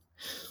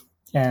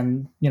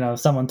 And,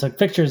 someone took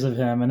pictures of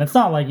him, and it's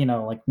not like,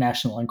 like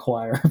National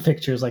Enquirer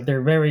pictures. Like,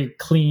 they're very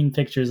clean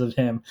pictures of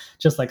him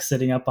just like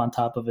sitting up on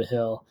top of a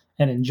hill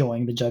and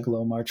enjoying the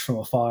Juggalo march from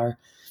afar.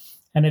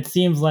 And it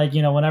seems like,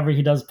 whenever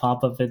he does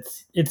pop up,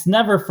 it's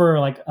never for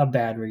like a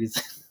bad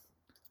reason.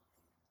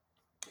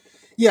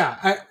 Yeah,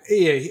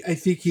 I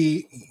think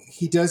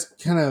he does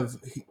kind of.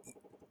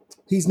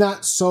 He's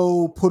not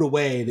so put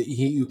away that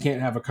you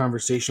can't have a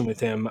conversation with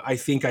him. I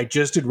think I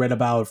just had read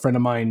about a friend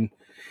of mine.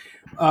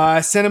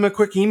 Sent him a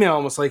quick email,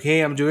 almost like,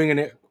 "Hey, I'm doing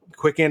a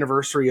quick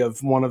anniversary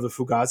of one of the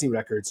Fugazi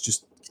records.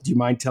 Just, do you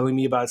mind telling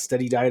me about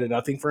Steady Diet of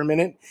Nothing for a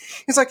minute?"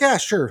 He's like, "Yeah,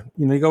 sure."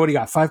 You go, "What do you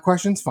got? 5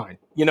 questions? Fine."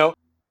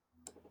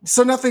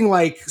 So nothing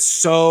like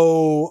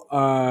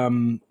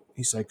so.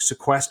 He's like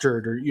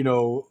sequestered or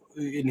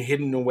in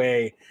hidden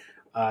away.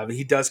 But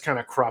he does kind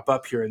of crop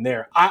up here and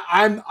there.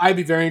 I'd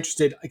be very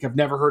interested. Like, I've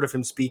never heard of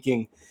him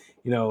speaking.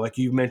 Like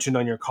you mentioned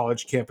on your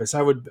college campus.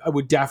 I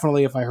would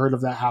definitely, if I heard of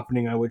that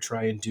happening, I would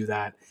try and do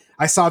that.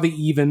 I saw the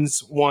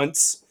Evens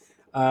once,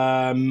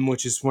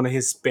 which is one of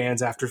his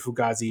bands after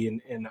Fugazi,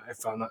 and I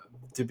found that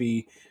to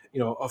be,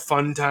 a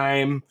fun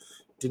time.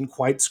 Didn't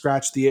quite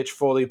scratch the itch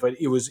fully, but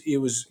it was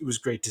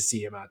great to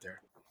see him out there.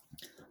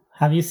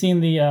 Have you seen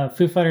the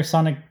Foo Fighters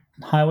Sonic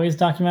Highways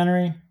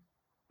documentary?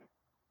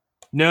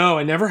 No,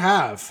 I never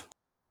have.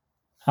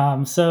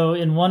 So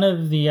in one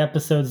of the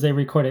episodes, they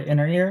recorded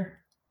Inner Ear.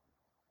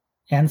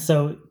 And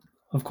so,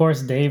 of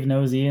course, Dave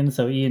knows Ian,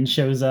 so Ian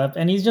shows up,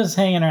 and he's just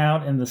hanging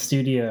out in the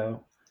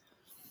studio,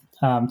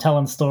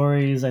 telling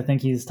stories. I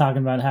think he's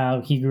talking about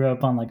how he grew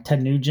up on, like,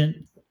 Ted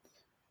Nugent.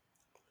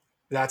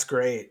 That's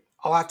great.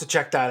 I'll have to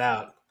check that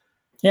out.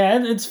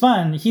 Yeah, it's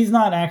fun. He's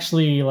not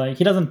actually, like,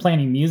 he doesn't play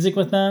any music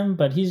with them,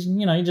 but he's,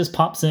 he just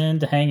pops in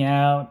to hang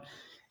out.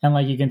 And,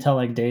 like, you can tell,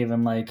 like, Dave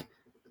and, like,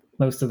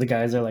 most of the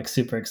guys are like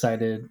super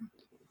excited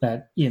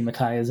that Ian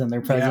MacKaye is in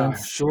their Yeah,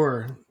 presence.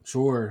 sure.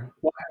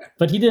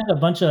 But he did a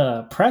bunch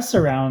of press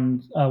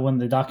around when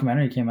the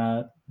documentary came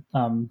out.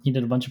 He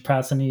did a bunch of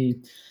press, and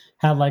he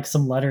had like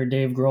some letter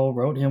Dave Grohl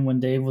wrote him when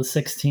Dave was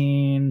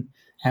 16,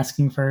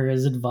 asking for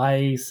his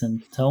advice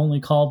and to only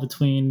call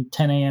between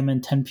 10 a.m.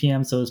 and 10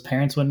 p.m. so his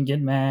parents wouldn't get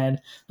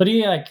mad. But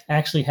he like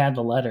actually had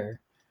the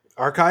letter.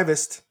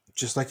 Archivist,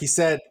 just like he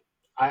said.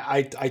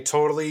 I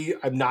totally,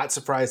 I'm not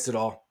surprised at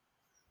all.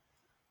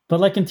 But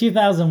like in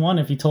 2001,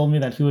 if he told me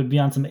that he would be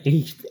on some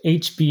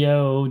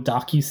HBO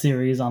docu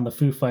series on the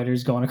Foo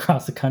Fighters going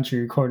across the country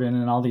recording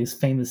in all these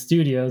famous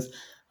studios,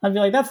 I'd be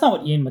like, that's not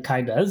what Ian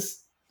MacKaye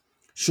does.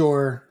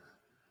 Sure.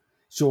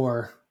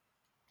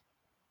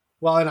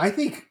 Well, and I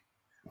think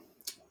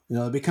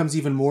it becomes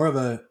even more of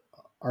a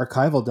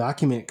archival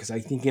document because I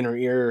think Inner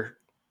Ear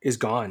is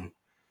gone.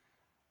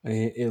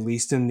 At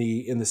least in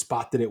the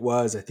spot that it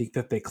was, I think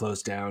that they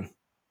closed down.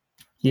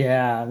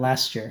 Yeah,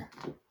 last year.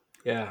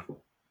 Yeah,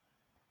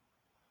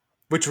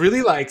 which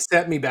really like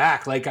set me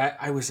back. Like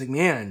I was like,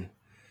 man,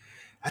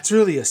 that's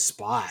really a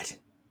spot.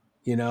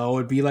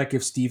 It'd be like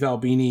if Steve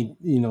Albini,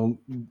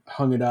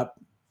 hung it up.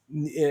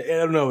 I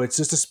don't know. It's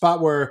just a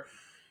spot where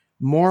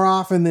more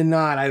often than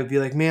not, I would be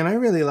like, man, I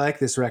really like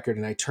this record.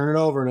 And I turn it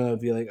over and I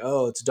would be like,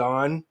 oh, it's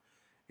Dawn.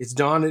 It's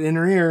Dawn at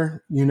Inner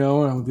Ear, and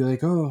I would be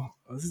like, oh,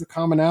 this is a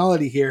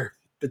commonality here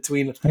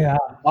between Yeah.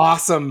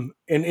 Awesome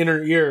and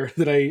Inner Ear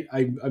that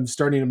I'm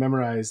starting to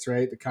memorize,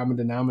 right? The common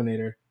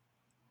denominator.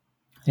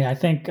 Yeah, I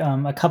think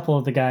a couple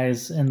of the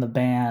guys in the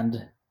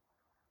band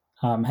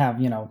have,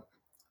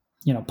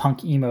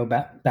 punk emo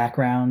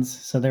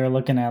backgrounds. So they were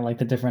looking at like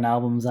the different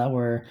albums that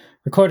were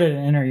recorded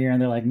in Inner Ear, and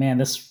they're like, man,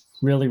 this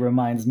really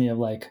reminds me of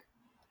like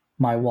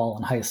my wall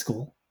in high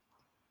school.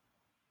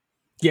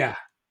 Yeah,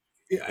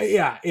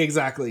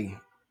 exactly.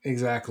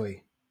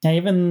 Yeah,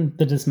 even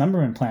the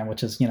Dismemberment Plan,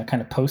 which is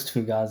kind of post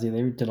Fugazi,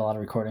 they did a lot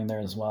of recording there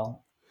as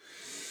well.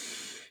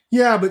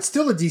 Yeah, but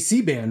still a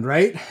DC band,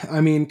 right? I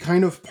mean,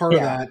 kind of part of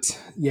Yeah. that.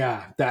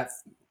 Yeah, that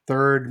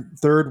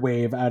third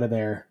wave out of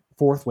there,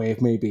 fourth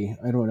wave maybe.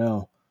 I don't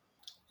know.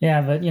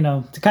 Yeah, but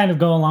to kind of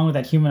go along with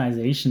that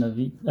humanization of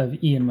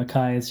Ian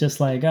MacKaye, it's just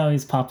like, oh,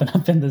 he's popping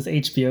up in this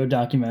HBO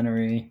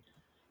documentary.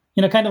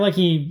 Kind of like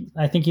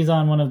I think he's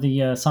on one of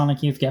the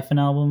Sonic Youth Geffen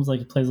albums. Like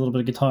he plays a little bit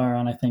of guitar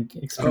on, I think, Oh,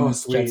 Experiment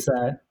Jet sweet.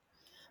 Set.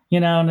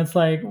 And it's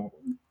like,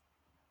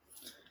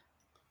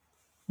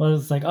 well,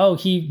 it's like, oh,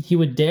 he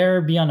would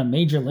dare be on a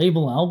major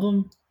label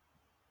album,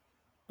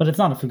 but it's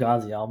not a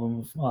Fugazi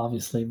album,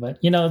 obviously. But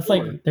it's Sure.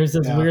 like there's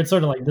this Yeah. weird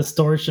sort of like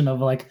distortion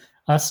of like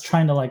us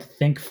trying to like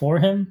think for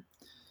him.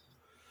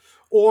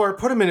 Or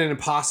put him in an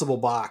impossible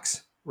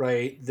box,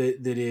 right?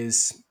 That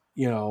is,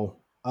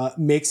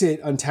 makes it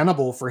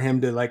untenable for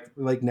him to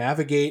like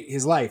navigate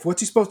his life.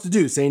 What's he supposed to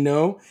do? Say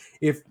no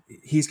if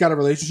he's got a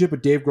relationship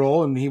with Dave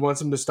Grohl and he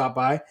wants him to stop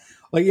by?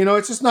 Like,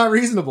 it's just not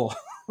reasonable.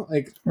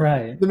 Like,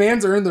 Right. the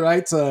man's earned the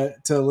right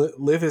to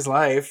live his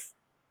life.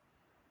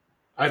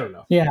 I don't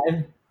know. Yeah.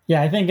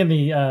 Yeah, I think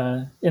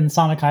in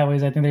Sonic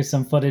Highways, I think there's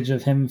some footage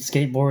of him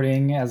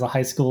skateboarding as a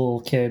high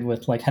school kid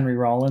with like Henry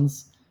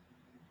Rollins,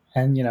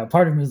 and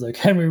part of him is like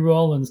Henry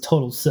Rollins,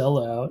 total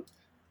sellout.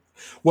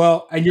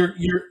 Well, and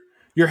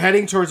you're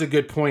heading towards a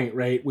good point,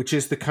 right? Which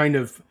is the kind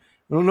of,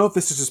 I don't know if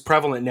this is as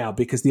prevalent now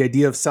because the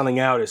idea of selling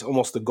out is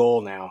almost the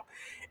goal now,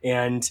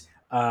 and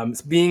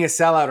being a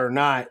sellout or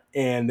not.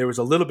 And there was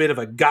a little bit of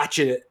a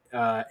gotcha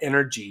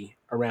energy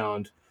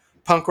around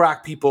punk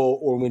rock people,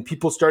 or when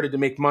people started to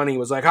make money, it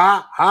was like,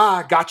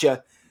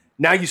 gotcha.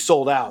 Now you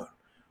sold out.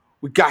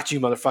 We got you,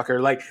 motherfucker.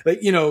 Like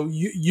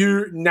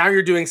you're now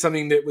you're doing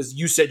something that was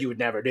you said you would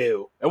never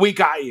do, and we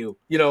got you.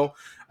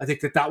 I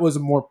think that was a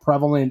more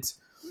prevalent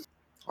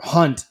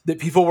hunt that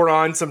people were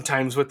on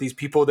sometimes with these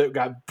people that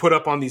got put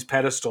up on these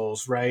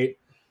pedestals, right?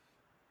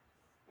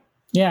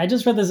 Yeah, I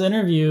just read this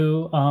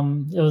interview.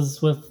 It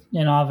was with,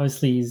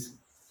 obviously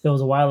it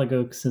was a while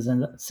ago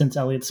since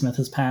Elliott Smith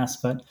has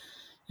passed, but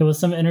it was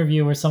some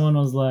interview where someone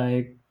was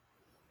like,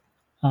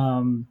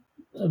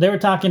 they were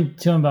talking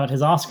to him about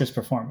his Oscars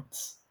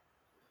performance,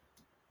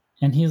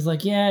 and he was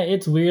like, "Yeah,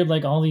 it's weird.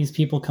 Like all these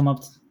people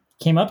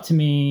came up to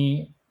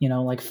me,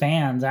 like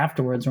fans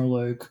afterwards, and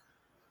were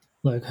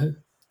like,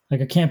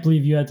 I can't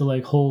believe you had to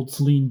like hold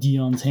Celine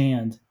Dion's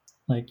hand."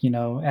 Like,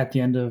 at the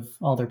end of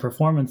all their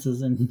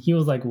performances. And he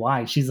was like,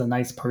 why? She's a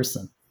nice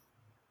person.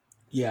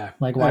 Yeah.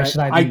 Like, why should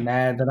I be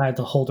mad that I have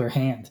to hold her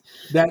hand?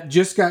 That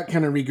just got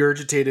kind of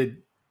regurgitated,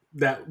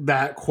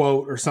 that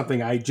quote or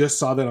something. I just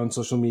saw that on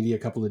social media a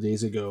couple of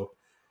days ago.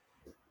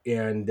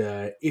 And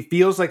it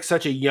feels like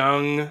such a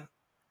young,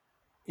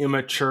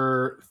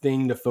 immature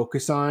thing to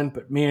focus on.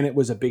 But man, it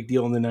was a big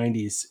deal in the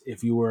 90s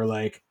if you were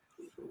like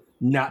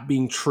not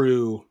being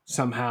true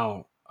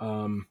somehow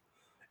and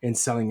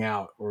selling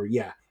out, or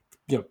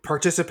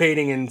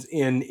participating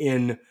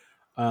in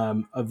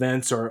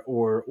events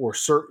or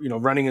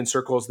running in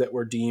circles that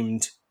were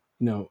deemed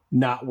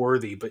not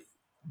worthy, but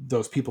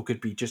those people could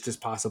be just as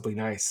possibly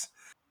nice.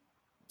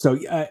 So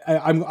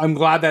I'm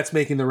glad that's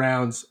making the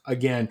rounds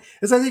again.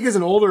 As I think as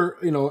an older,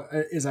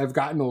 as I've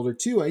gotten older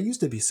too, I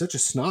used to be such a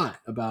snot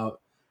about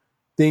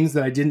things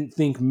that I didn't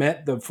think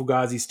met the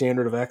Fugazi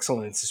standard of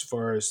excellence as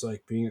far as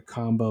like being a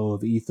combo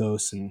of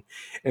ethos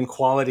and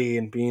quality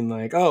and being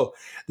like, oh,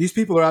 these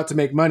people are out to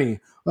make money,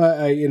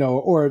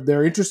 or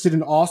they're interested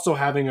in also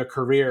having a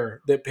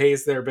career that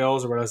pays their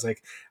bills or what. I was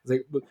like,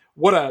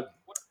 what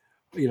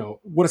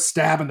a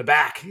stab in the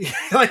back.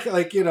 like,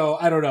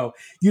 I don't know.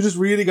 You just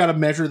really got to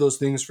measure those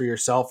things for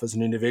yourself as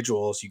an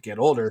individual as you get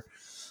older.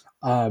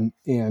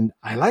 And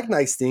I like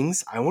nice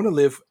things. I want to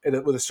live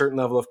with a certain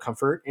level of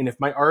comfort. And if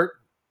my art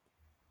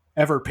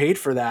ever paid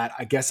for that,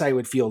 I guess I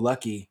would feel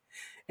lucky.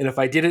 And if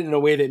I did it in a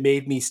way that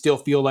made me still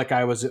feel like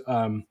I was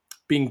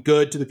being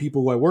good to the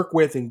people who I work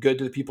with and good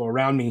to the people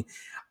around me,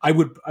 I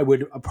would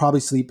probably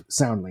sleep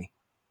soundly.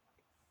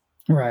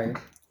 Right.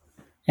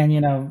 And,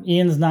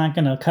 Ian's not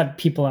going to cut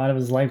people out of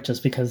his life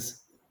just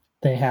because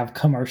they have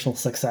commercial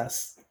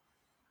success.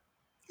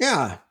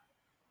 Yeah.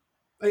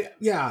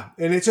 Yeah.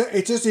 And it's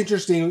just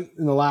interesting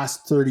in the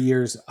last 30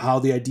 years how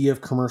the idea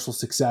of commercial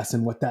success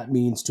and what that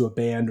means to a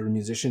band or a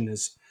musician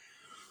is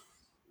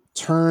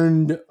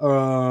turned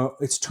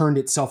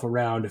itself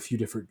around a few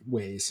different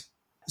ways.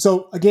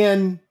 So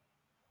again,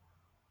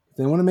 if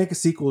they want to make a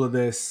sequel to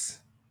this,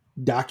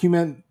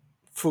 document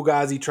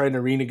Fugazi trying to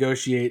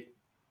renegotiate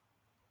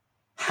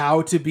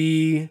how to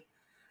be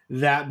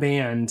that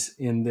band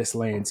in this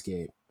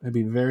landscape. I'd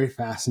be very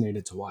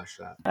fascinated to watch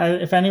that.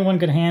 If anyone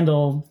could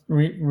handle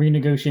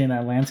renegotiating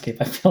that landscape,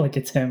 I feel like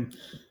it's him.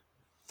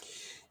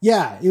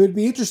 Yeah, it would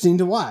be interesting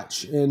to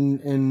watch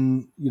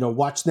and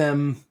watch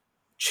them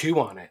chew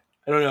on it.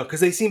 I don't know, because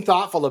they seem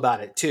thoughtful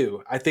about it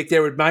too. I think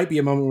there might be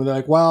a moment where they're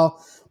like,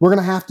 well, we're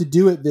going to have to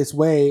do it this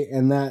way,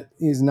 and that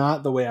is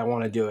not the way I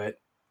want to do it.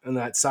 And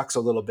that sucks a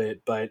little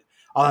bit, but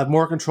I'll have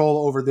more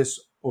control over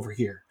this over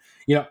here.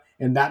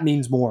 And that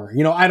means more.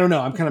 I don't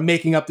know. I'm kind of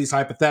making up these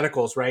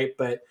hypotheticals, right?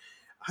 But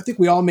I think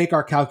we all make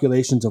our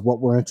calculations of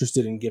what we're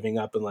interested in giving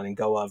up and letting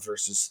go of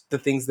versus the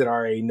things that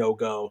are a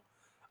no-go.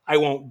 I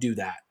won't do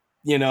that,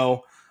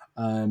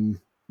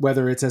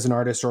 whether it's as an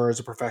artist or as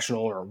a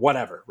professional or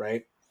whatever,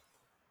 right?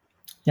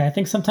 Yeah, I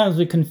think sometimes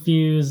we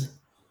confuse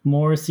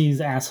Morrissey's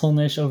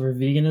assholeness over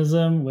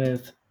veganism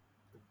with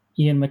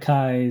Ian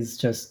MacKay's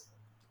just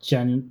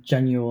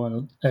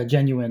genuine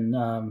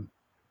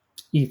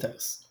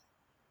ethos.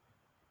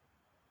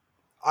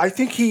 I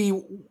think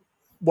he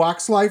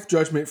walks life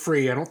judgment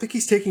free. I don't think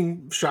he's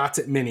taking shots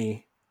at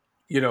many,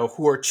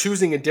 who are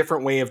choosing a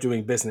different way of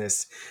doing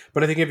business.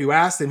 But I think if you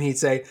asked him, he'd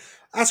say,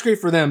 that's great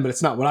for them, but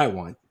it's not what I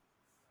want.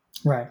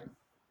 Right.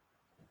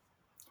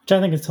 Which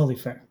I think is totally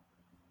fair.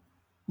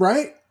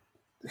 Right?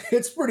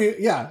 That's pretty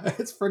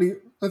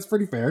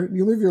fair.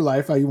 You live your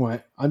life how you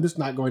want. I'm just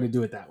not going to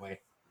do it that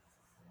way.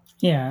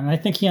 Yeah, and I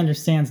think he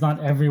understands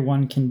not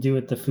everyone can do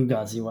it the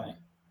Fugazi way.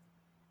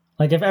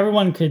 Like if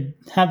everyone could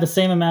have the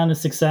same amount of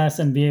success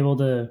and be able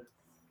to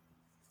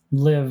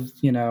live,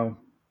 I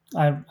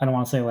don't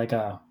want to say like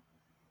a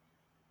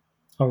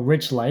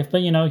rich life,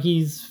 but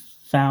he's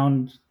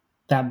found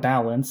that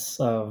balance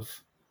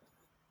of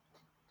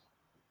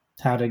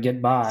how to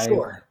get by.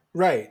 Sure.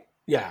 Right.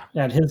 Yeah.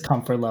 At his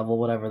comfort level,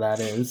 whatever that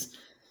is.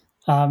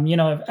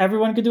 If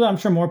everyone could do it, I'm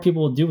sure more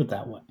people will do it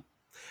that way.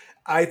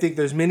 I think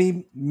there's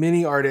many,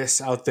 many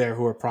artists out there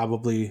who are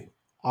probably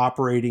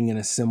operating in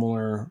a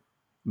similar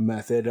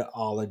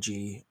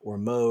methodology or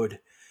mode.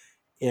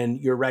 And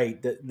you're right.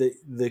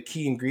 The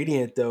key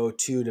ingredient, though,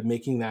 to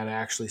making that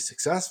actually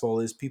successful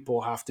is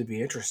people have to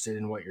be interested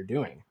in what you're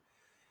doing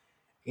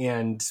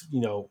and,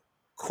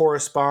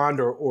 correspond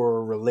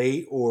or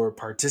relate or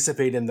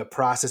participate in the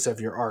process of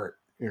your art,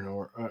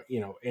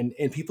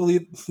 and people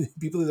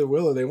either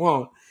will or they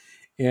won't.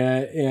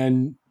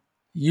 And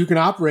you can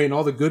operate in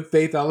all the good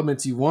faith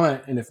elements you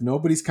want. And if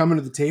nobody's coming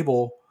to the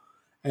table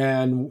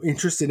and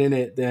interested in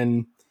it,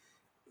 then,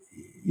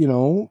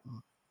 it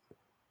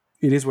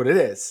is what it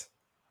is.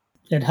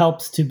 It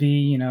helps to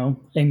be,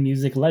 a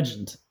music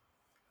legend.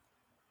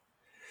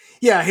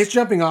 Yeah, his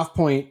jumping off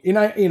point, and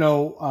I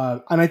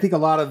think a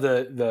lot of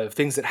the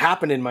things that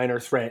happen in Minor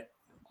Threat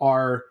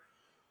are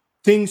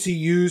things he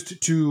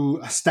used to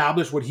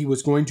establish what he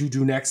was going to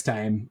do next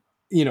time.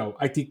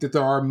 I think that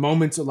there are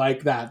moments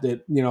like that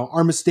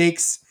our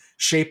mistakes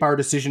shape our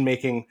decision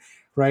making,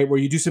 right? Where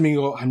you do something, you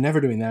go, I'm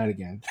never doing that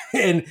again.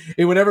 and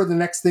whenever the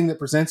next thing that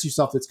presents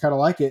yourself that's kind of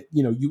like it,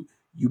 you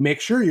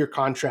make sure your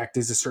contract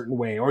is a certain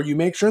way, or you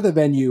make sure the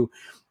venue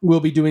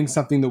will be doing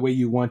something the way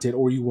you want it,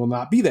 or you will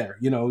not be there.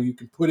 You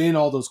can put in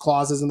all those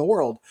clauses in the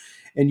world,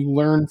 and you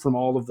learn from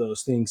all of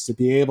those things to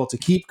be able to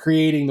keep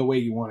creating the way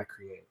you want to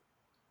create.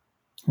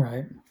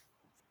 Right.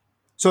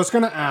 So it's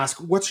going to ask,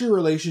 what's your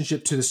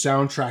relationship to the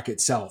soundtrack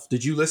itself?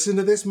 Did you listen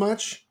to this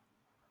much?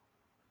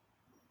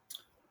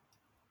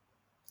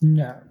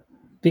 No,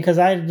 because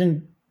I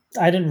didn't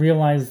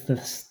realize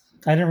this.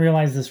 I didn't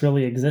realize this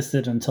really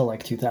existed until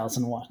like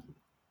 2001.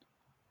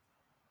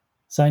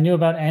 So I knew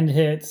about End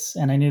Hits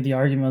and I knew the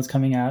argument was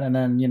coming out. And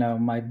then,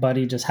 my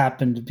buddy just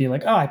happened to be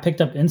like, oh, I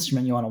picked up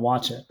Instrument. You want to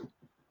watch it?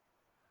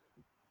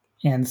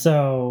 And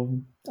so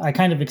I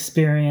kind of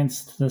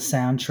experienced the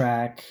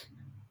soundtrack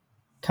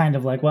kind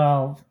of like,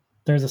 well,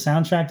 there's a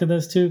soundtrack to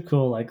this too.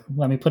 Cool. Like,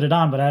 let me put it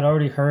on. But I'd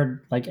already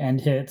heard like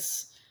end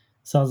hits.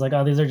 So I was like,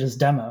 oh, these are just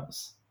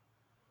demos.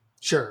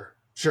 Sure,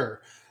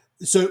 sure.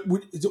 So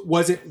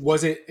was it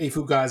a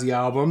Fugazi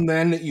album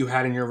then that you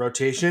had in your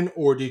rotation,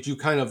 or did you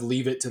kind of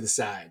leave it to the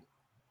side?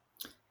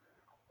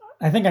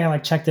 I think I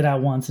like checked it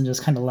out once and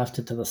just kind of left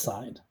it to the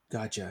side.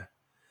 Gotcha.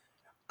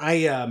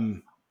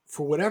 I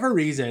for whatever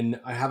reason,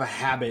 I have a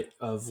habit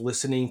of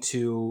listening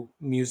to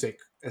music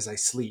as I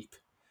sleep.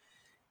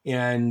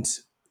 And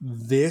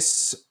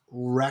this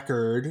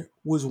record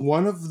was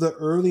one of the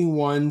early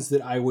ones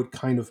that I would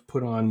kind of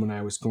put on when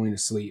I was going to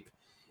sleep.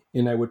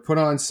 And I would put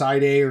on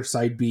side A or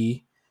side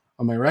B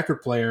on my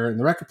record player. And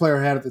the record player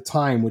I had at the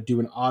time would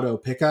do an auto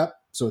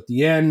pickup. So at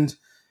the end,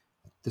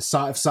 the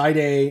side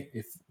A,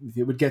 if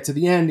it would get to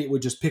the end, it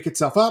would just pick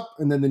itself up,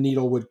 and then the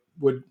needle would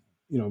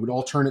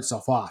all turn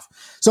itself off.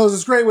 So it was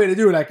this great way to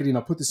do it. I could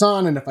put this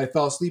on, and if I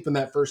fell asleep in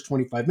that first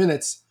 25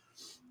 minutes,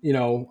 it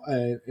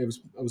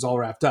was all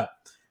wrapped up.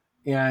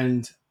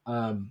 And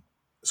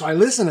so I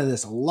listen to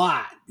this a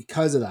lot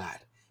because of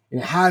that. And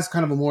it has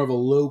kind of a more of a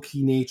low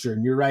key nature.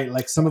 And you're right,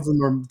 like some of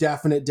them are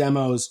definite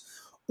demos,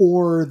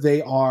 or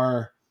they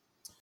are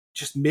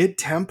just mid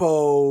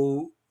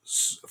tempo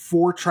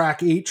 4-track,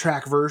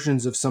 8-track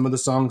versions of some of the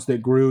songs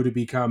that grew to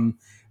become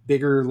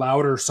bigger,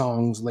 louder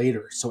songs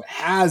later. So it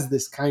has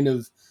this kind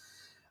of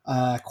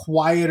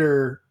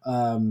quieter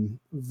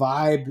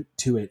vibe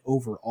to it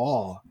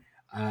overall.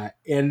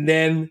 And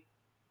then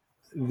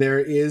there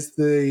is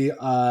the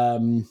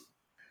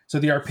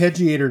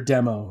arpeggiator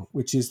demo,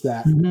 which is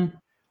that Mm-hmm.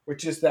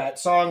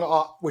 song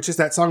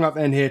off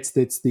End Hits.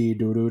 That's the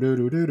do do do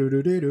do do do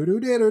do do do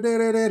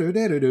do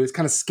do do. It's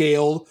kind of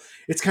scaled.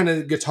 It's kind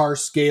of guitar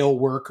scale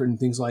work and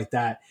things like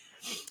that.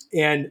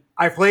 And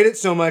I played it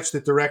so much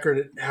that the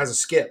record has a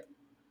skip.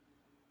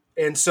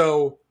 And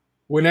so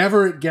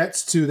whenever it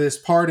gets to this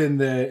part in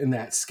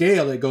that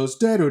scale, it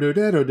goes like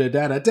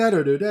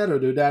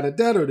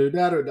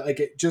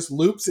it just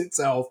loops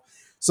itself.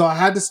 So I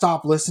had to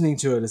stop listening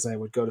to it as I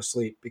would go to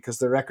sleep because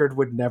the record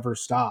would never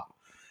stop.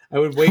 I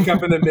would wake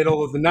up in the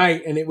middle of the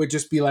night and it would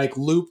just be like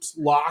looped,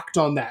 locked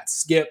on that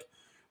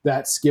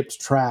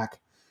skipped track.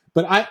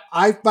 But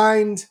I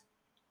found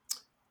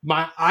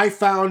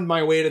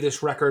my way to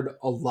this record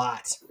a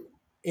lot.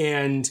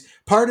 And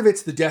part of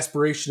it's the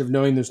desperation of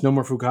knowing there's no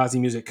more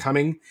Fugazi music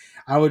coming.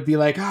 I would be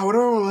like, what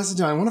do I want to listen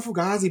to? I want a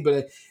Fugazi,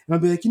 and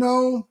I'd be like,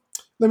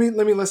 let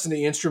me listen to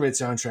the Instrument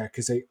soundtrack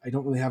because I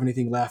don't really have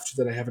anything left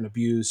that I haven't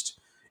abused,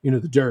 the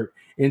dirt.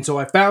 And so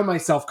I found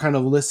myself kind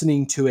of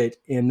listening to it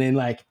and then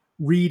like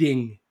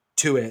reading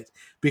to it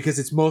because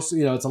it's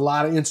mostly, it's a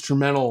lot of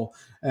instrumental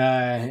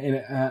and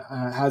it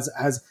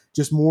has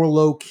just more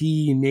low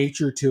key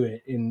nature to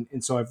it.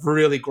 And so I've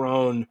really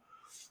grown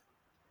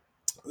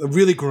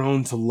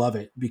to love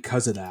it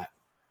because of that.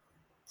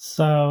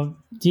 So,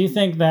 do you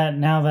think that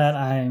now that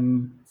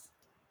I'm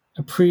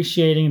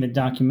appreciating the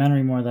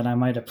documentary more, that I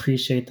might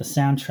appreciate the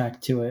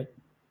soundtrack to it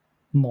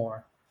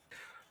more?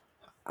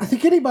 I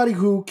think anybody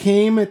who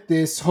came at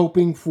this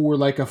hoping for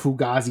like a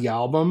Fugazi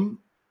album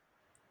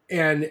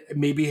and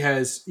maybe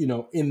has,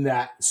 in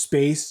that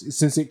space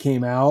since it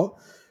came out,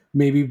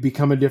 maybe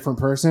become a different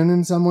person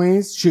in some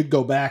ways, should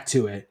go back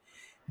to it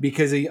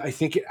because I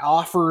think it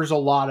offers a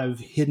lot of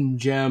hidden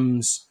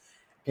gems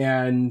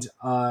and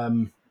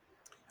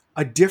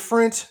a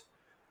different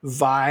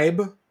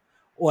vibe.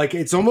 Like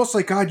it's almost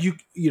like, God,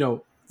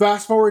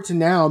 fast forward to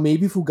now,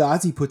 maybe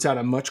Fugazi puts out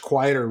a much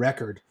quieter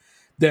record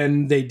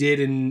than they did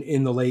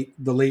in the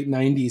late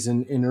 90s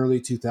and early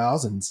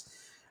 2000s.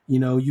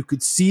 You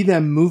could see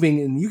them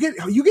moving, and you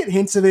get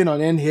hints of it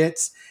on End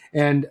Hits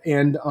and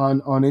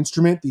on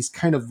Instrument, these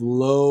kind of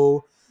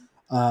low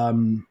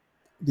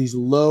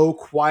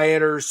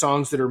quieter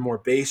songs that are more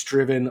bass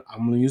driven.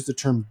 I'm going to use the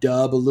term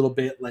dub a little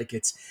bit, like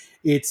it's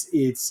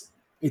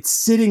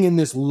sitting in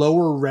this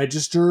lower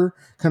register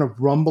kind of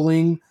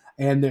rumbling,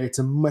 and it's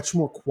a much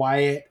more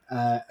quiet,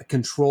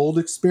 controlled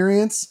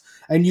experience.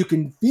 And you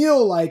can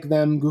feel like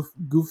them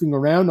goofing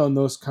around on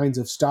those kinds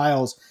of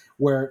styles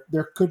where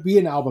there could be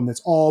an album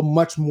that's all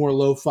much more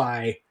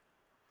lo-fi,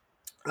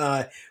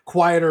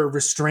 quieter,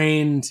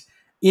 restrained,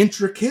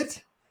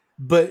 intricate,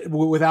 but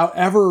without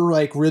ever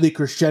like really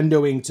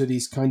crescendoing to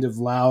these kind of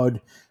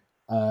loud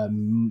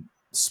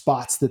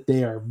spots that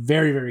they are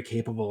very, very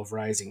capable of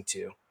rising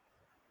to.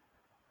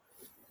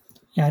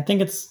 Yeah, I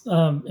think it's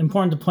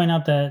important to point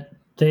out that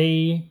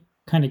they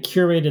kind of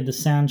curated the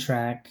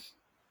soundtrack.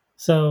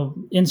 So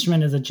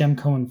Instrument is a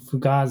Jemco and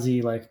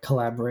Fugazi like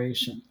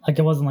collaboration. Like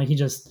it wasn't like he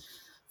just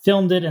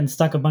filmed it and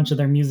stuck a bunch of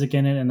their music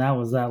in it and that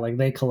was that. Like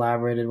they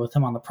collaborated with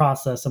him on the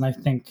process. And I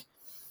think,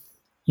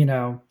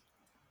 the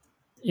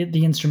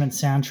Instrument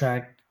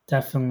soundtrack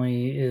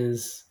definitely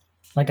is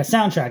like a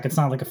soundtrack. It's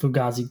not like a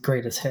Fugazi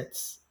greatest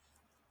hits.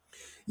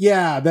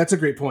 Yeah, that's a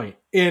great point.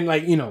 And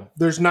like,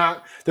 there's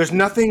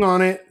nothing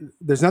on it.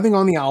 There's nothing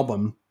on the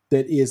album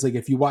that is like,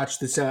 if you watch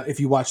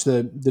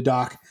the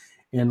doc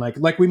and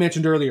like we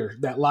mentioned earlier,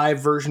 that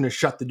live version of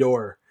Shut the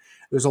Door,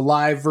 There's a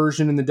live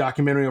version in the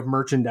documentary of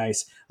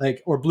Merchandise,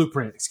 like, or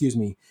Blueprint, excuse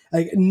me.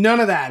 Like, none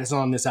of that is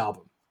on this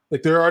album.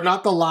 Like, there are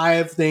not the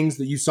live things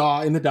that you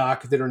saw in the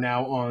doc that are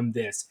now on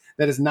this.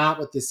 That is not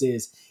what this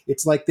is.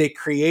 It's like they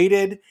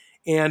created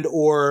and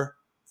or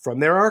from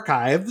their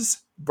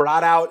archives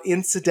brought out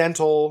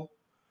incidental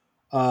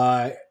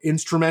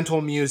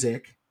instrumental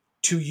music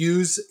to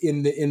use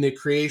in the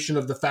creation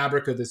of the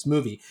fabric of this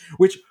movie,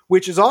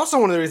 which is also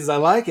one of the reasons I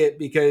like it,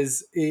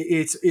 because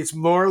it's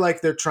more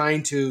like they're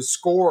trying to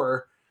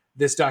score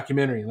this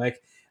documentary,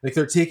 like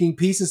they're taking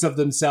pieces of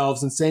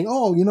themselves and saying,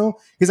 oh,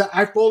 because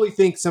I fully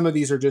think some of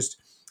these are just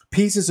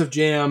pieces of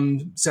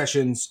jam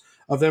sessions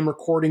of them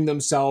recording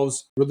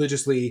themselves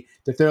religiously,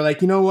 that they're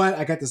like, you know what,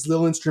 I got this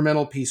little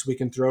instrumental piece we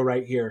can throw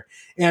right here.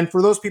 And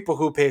for those people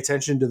who pay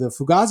attention to the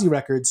Fugazi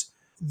records,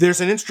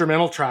 there's an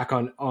instrumental track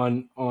on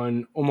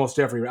almost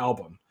every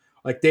album.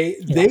 Like they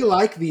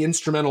like the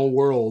instrumental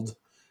world.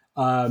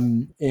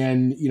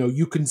 And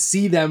you can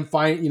see them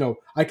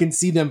I can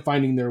see them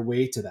finding their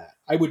way to that.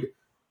 I would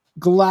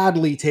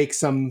gladly take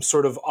some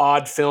sort of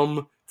odd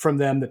film from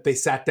them that they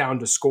sat down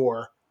to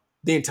score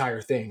the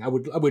entire thing. I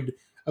would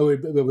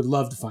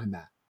love to find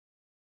that.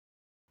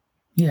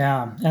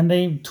 Yeah, and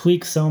they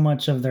tweak so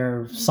much of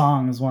their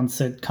songs once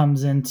it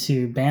comes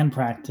into band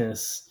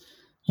practice.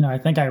 I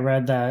think I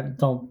read that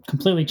they'll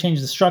completely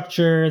change the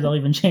structure. They'll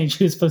even change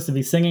who's supposed to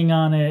be singing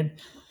on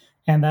it,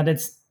 and that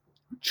it's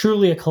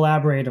truly a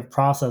collaborative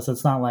process.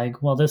 It's not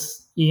like, well,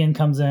 this Ian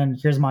comes in,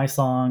 here's my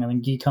song, and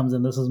then Guy comes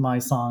in, this is my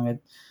song.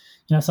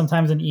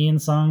 Sometimes an Ian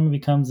song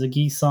becomes a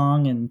Guy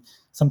song, and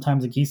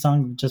sometimes a Guy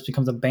song just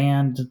becomes a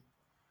band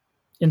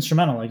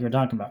instrumental, like you're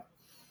talking about.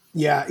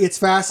 Yeah, it's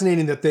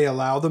fascinating that they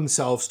allow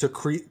themselves to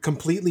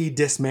completely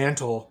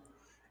dismantle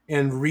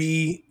and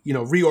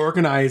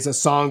reorganize a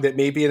song that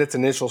maybe in its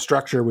initial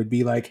structure would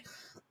be like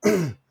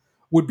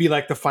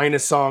the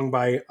finest song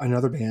by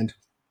another band.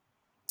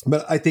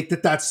 But I think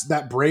that's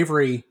that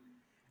bravery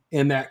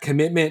and that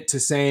commitment to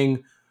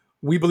saying,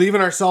 we believe in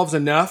ourselves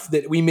enough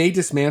that we may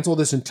dismantle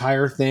this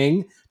entire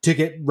thing to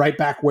get right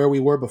back where we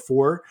were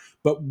before,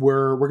 but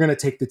we're going to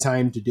take the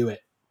time to do it.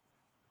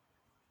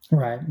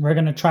 Right. We're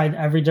going to try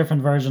every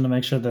different version to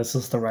make sure this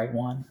is the right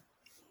one.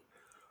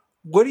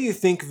 What do you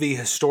think the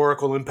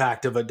historical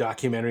impact of a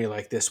documentary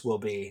like this will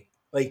be?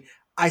 Like,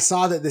 I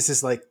saw that this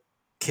is like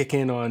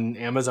kicking on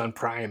Amazon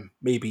Prime,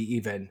 maybe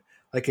even.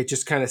 Like, it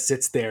just kind of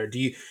sits there.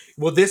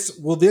 Will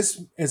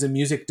this as a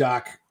music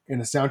doc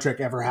and a soundtrack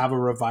ever have a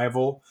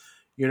revival?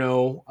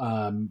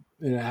 And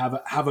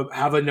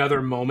have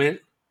another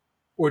moment,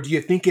 or do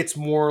you think it's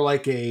more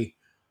like a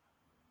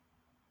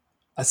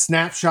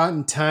snapshot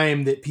in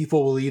time that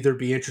people will either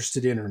be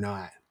interested in or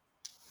not?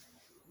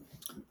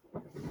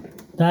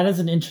 That is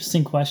an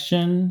interesting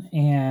question,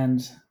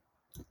 and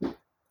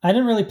I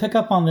didn't really pick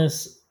up on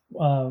this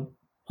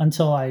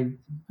until I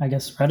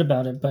guess read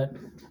about it. But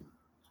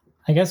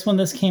I guess when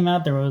this came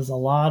out, there were a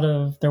lot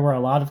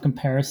of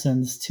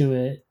comparisons to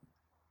it,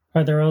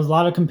 or there was a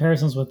lot of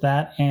comparisons with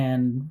that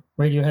and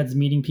Radiohead's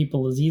 "Meeting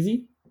People Is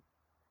Easy,"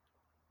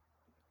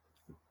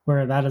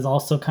 where that is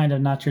also kind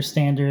of not your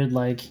standard,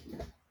 like,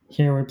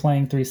 here we're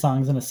playing 3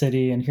 songs in a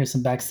city and here's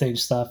some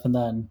backstage stuff, and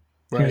then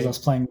here's us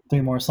playing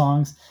 3 more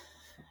songs.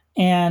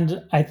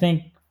 And I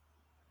think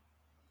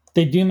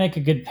they do make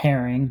a good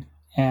pairing,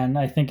 and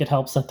I think it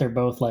helps that they're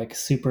both like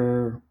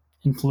super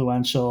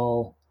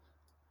influential,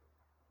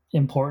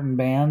 important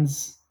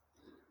bands.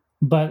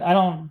 But I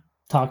don't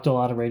talk to a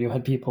lot of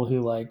Radiohead people who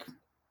like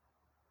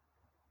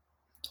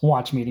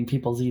watch Meeting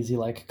People's Easy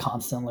like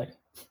constantly.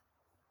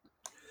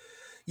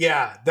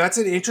 Yeah, that's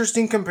an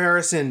interesting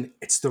comparison.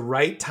 It's the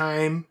right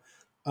time.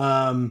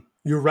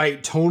 You're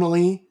right,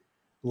 tonally.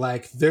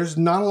 Like, there's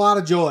not a lot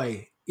of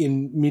joy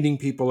in Meeting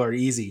People Are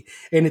Easy.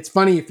 And it's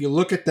funny, if you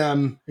look at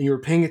them and you're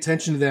paying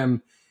attention to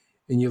them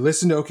and you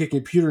listen to OK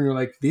Computer and you're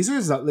like, this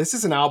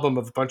is an album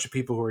of a bunch of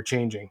people who are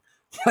changing.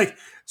 Like,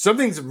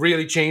 something's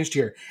really changed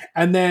here.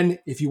 And then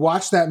if you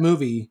watch that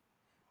movie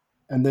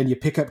and then you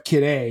pick up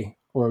Kid A,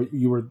 or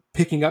you were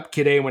picking up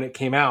Kid A when it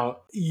came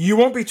out, you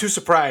won't be too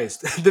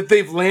surprised that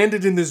they've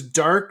landed in this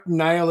dark,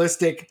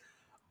 nihilistic,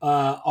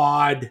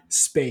 odd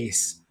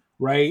space,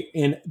 right?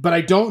 But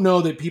I don't know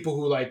that people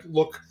who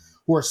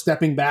who are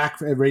stepping back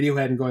at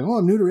Radiohead and going, "Oh,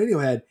 I'm new to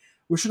Radiohead.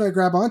 What should I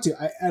grab onto?"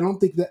 I don't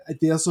think that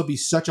this will be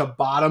such a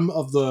bottom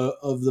of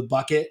the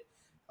bucket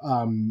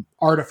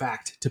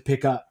artifact to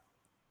pick up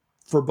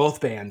for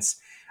both bands.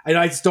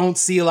 I just don't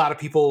see a lot of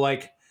people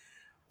like.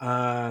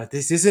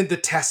 This isn't the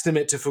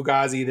testament to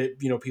Fugazi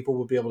that people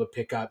will be able to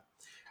pick up.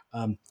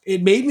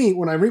 It made me,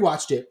 when I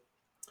rewatched it,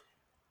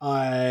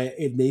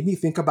 it made me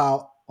think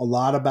a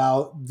lot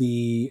about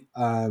the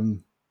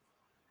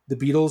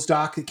Beatles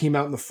doc that came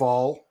out in the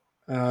fall,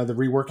 the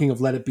reworking of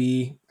Let It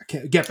Be,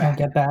 Get Back.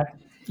 Get Back.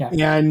 Yeah.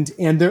 And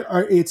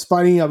it's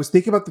funny. I was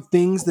thinking about the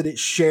things that it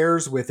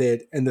shares with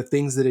it and the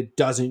things that it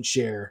doesn't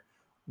share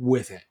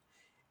with it.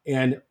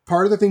 And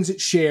part of the things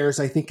it shares,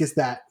 I think, is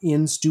that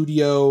in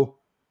studio,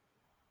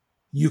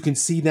 you can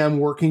see them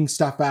working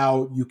stuff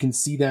out. You can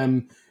see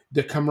them,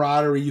 the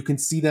camaraderie. You can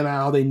see them,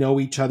 how they know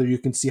each other. You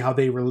can see how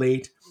they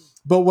relate.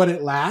 But what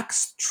it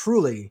lacks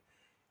truly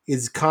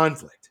is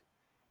conflict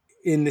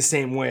in the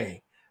same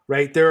way,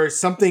 right? There is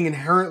something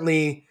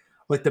inherently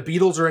like the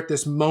Beatles are at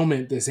this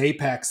moment, this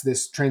apex,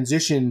 this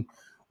transition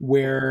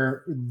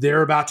where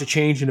they're about to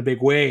change in a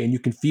big way, and you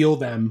can feel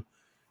them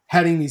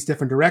heading these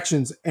different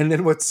directions. And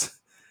then what's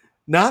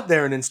not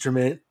there an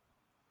instrument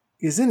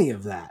is any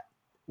of that.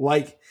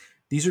 Like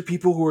these are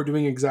people who are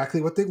doing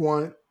exactly what they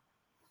want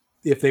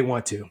if they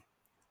want to.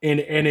 And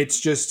it's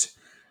just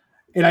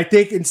and I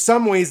think in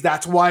some ways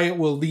that's why it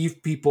will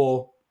leave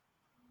people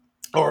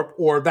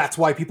or that's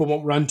why people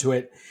won't run to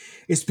it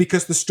is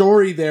because the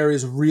story there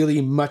is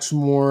really much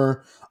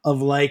more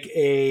of like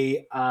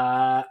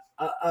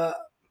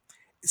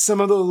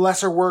some of the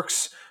lesser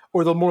works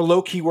or the more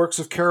low-key works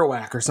of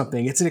Kerouac or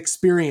something. It's an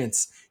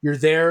experience. You're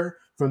there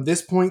from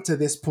this point to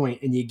this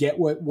point and you get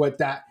what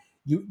that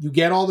you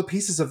get all the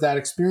pieces of that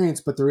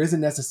experience, but there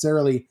isn't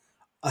necessarily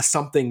a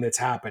something that's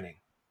happening.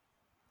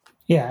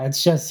 Yeah,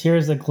 it's just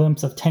here's a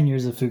glimpse of 10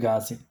 years of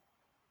Fugazi.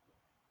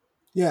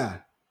 Yeah.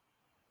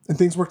 And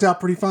things worked out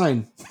pretty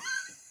fine.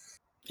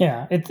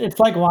 Yeah, it's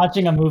like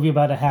watching a movie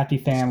about a happy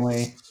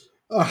family.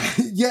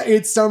 Yeah,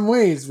 in some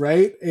ways,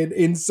 right?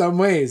 In some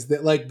ways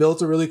that like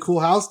built a really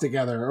cool house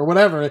together or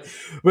whatever.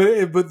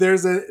 But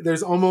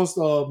there's almost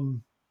a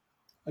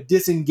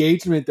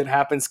disengagement that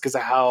happens because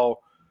of how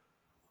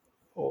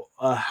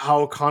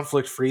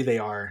conflict free they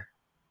are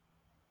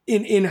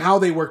in how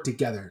they work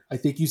together. I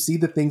think you see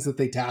the things that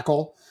they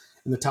tackle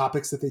and the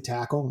topics that they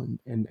tackle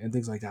and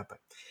things like that. But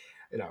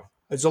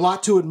there's a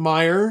lot to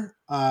admire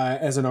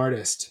as an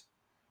artist.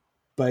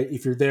 But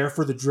if you're there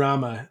for the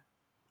drama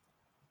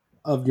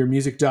of your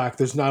music doc,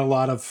 there's not a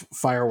lot of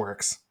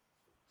fireworks.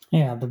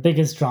 Yeah, the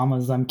biggest drama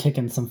is I'm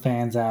kicking some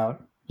fans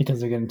out because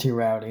they're getting too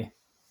rowdy.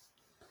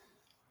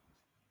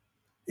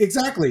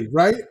 Exactly,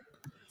 right?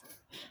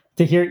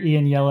 To hear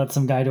Ian yell at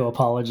some guy to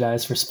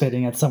apologize for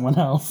spitting at someone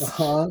else.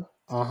 Uh-huh.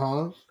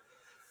 Uh-huh.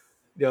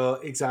 Yeah,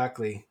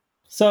 exactly.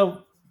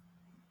 So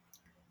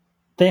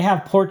they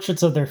have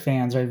portraits of their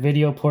fans, right?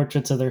 Video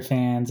portraits of their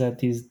fans at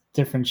these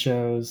different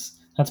shows.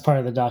 That's part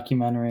of the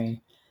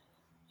documentary.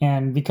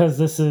 And because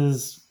this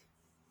is,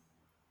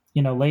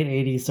 late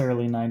 80s to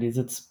early 90s,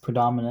 it's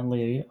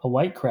predominantly a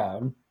white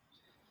crowd.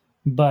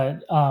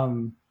 But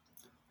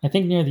I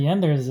think near the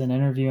end there's an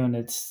interview, and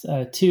it's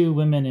two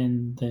women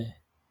in the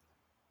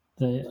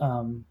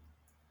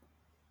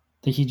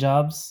the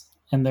hijabs,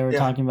 and they were Yeah.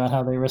 talking about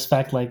how they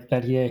respect like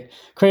that he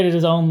created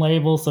his own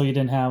label, so he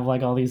didn't have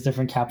like all these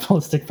different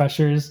capitalistic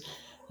pressures,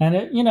 and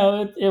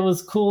it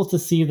was cool to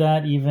see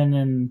that even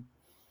in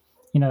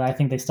I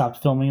think they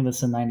stopped filming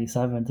this in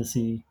 '97 to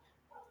see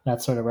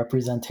that sort of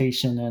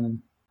representation,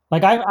 and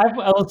like it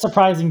was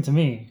surprising to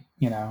me,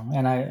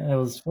 and it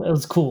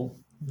was cool.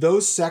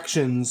 Those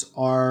sections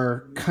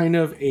are kind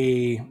of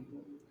a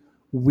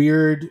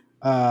weird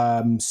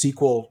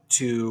sequel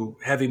to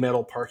Heavy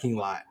Metal Parking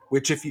Lot,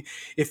 which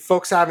if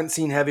folks haven't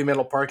seen Heavy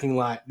Metal Parking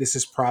Lot, this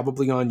is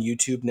probably on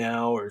YouTube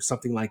now or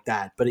something like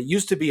that. But it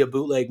used to be a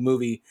bootleg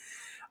movie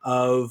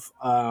of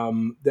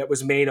that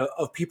was made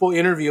of people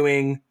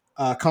interviewing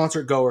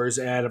concert goers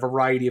at a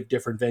variety of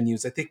different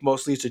venues. I think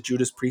mostly it's a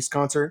Judas Priest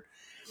concert.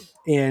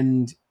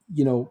 And,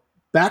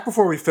 back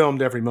before we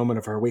filmed every moment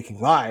of our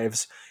waking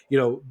lives,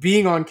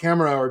 being on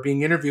camera or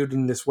being interviewed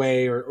in this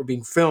way or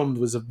being filmed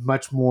was a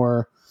much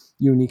more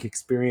unique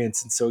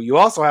experience. And so you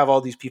also have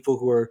all these people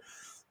who are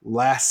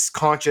less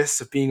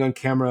conscious of being on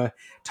camera,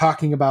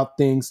 talking about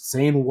things,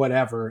 saying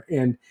whatever.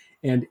 And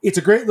it's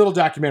a great little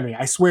documentary.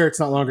 I swear it's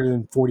not longer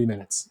than 40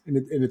 minutes, and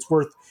it's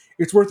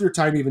worth your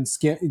time even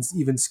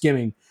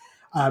skimming.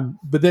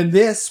 But then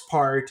this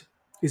part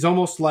is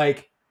almost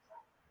like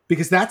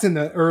because that's in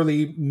the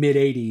early mid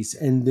 80s,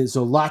 and there's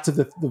lots of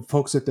the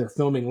folks that they're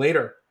filming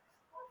later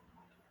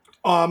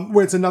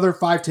where it's another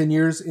 5-10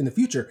 years in the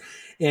future,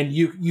 and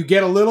you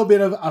get a little bit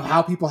of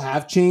how people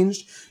have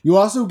changed. You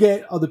also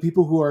get the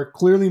people who are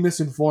clearly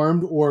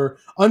misinformed or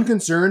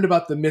unconcerned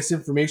about the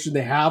misinformation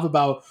they have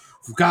about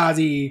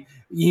Fugazi,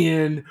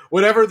 Ian,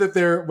 whatever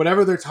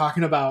they're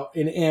talking about,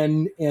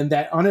 and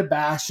that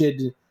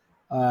unabashed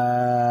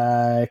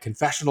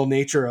confessional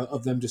nature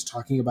of them just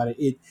talking about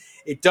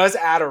it does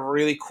add a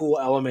really cool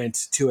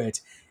element to it.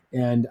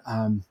 And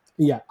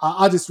yeah,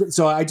 I just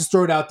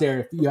throw it out there.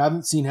 If you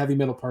haven't seen Heavy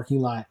Metal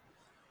Parking Lot,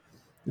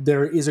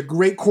 there is a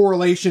great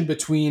correlation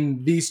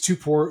between these two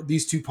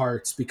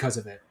parts because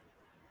of it.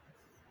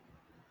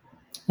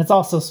 It's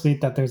also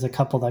sweet that there's a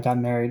couple that got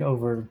married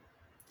over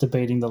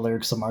debating the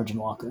lyrics of Margin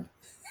Walker.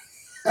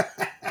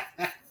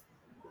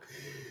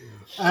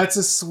 That's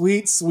a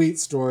sweet, sweet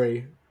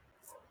story.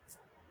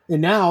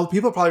 And now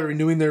people are probably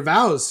renewing their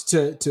vows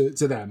to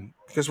them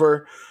because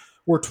we're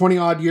 20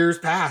 odd years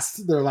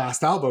past their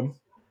last album.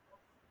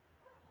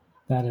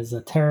 That is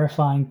a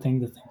terrifying thing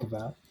to think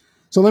about.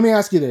 So let me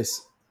ask you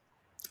this.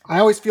 I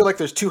always feel like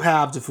there's two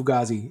halves of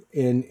Fugazi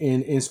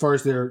in as far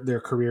as their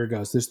career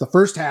goes. There's the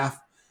first half,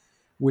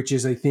 which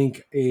is I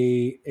think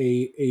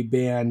a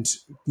band,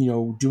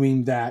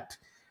 doing that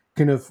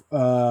kind of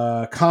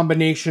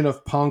combination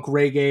of punk,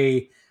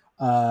 reggae,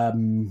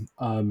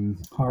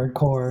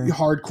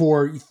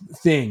 hardcore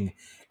thing.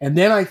 And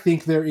then I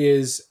think there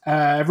is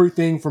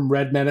everything from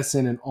Red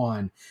Medicine and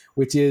on,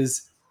 which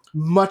is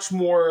much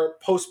more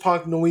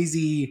post-punk,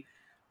 noisy,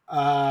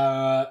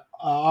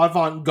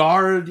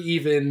 avant-garde,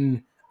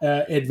 even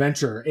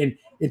adventure. And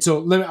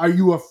so, are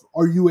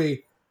you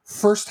a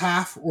first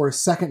half or a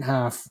second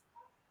half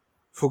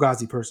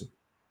Fugazi person?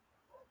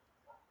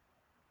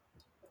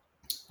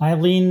 I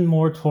lean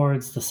more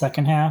towards the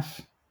second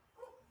half,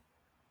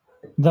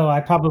 though I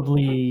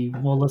probably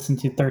will listen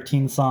to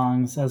 13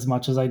 songs as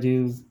much as I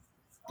do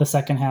the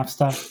second half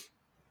stuff.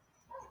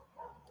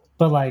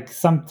 But like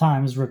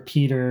sometimes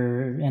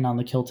Repeater and On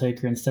the Kill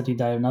Taker and Steady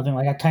Diet of Nothing,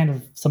 like I kind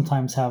of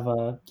sometimes have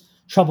a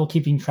trouble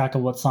keeping track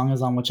of what song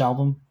is on which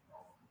album.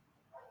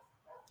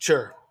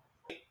 Sure.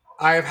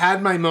 I have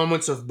had my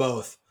moments of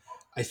both.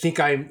 I think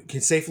I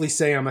can safely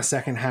say I'm a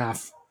second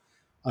half.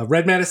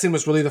 Red Medicine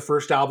was really the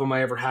first album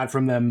I ever had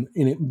from them,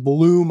 and it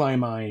blew my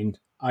mind.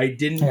 I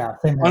didn't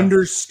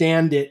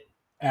understand it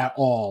at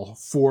all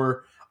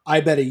for,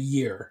 I bet, a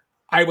year.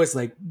 I was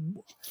like,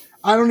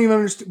 I don't even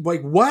understand.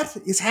 Like, what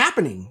is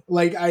happening?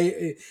 Like,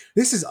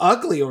 this is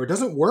ugly, or it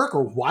doesn't work,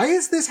 or why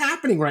is this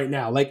happening right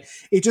now? Like,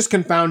 it just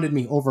confounded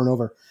me over and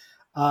over.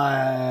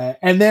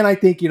 And then I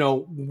think,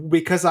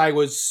 because I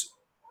was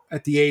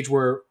at the age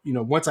where,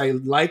 once I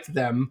liked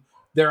them,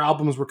 their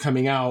albums were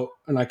coming out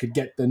and I could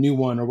get the new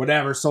one or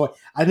whatever. So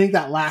I think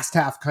that last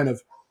half I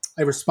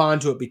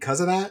respond to it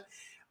because of that.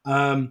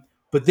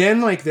 But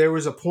then like there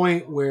was a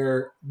point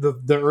where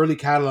the early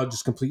catalog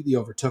just completely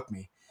overtook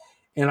me.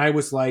 And I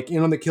was like,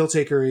 On the Kill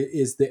Taker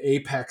is the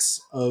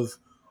apex of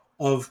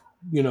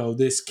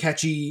this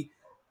catchy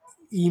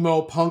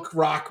emo punk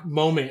rock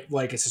moment.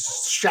 Like it's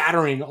just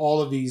shattering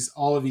all of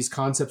these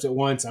concepts at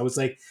once. I was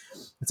like,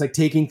 it's like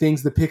taking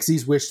things the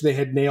Pixies wish they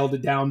had nailed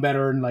it down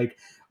better, and like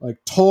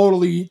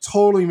totally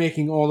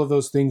making all of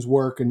those things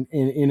work and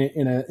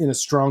in a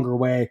stronger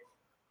way.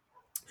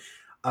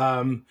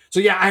 So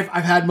yeah,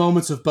 I've had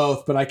moments of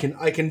both, but I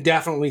can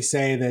definitely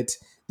say that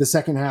the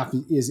second half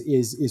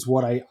is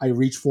what I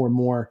reach for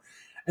more,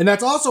 and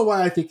that's also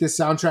why I think this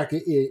soundtrack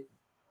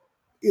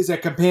is a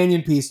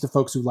companion piece to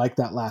folks who like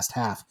that last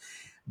half,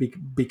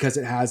 because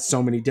it has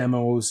so many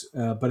demos,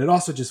 but it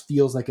also just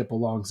feels like it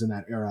belongs in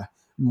that era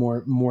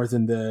more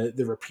than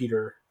the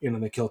Repeater On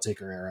the Kill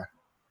Taker era.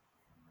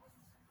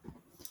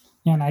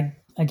 Yeah, and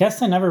I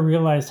guess I never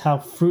realized how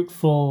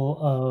fruitful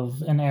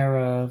of an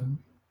era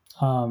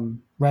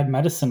Red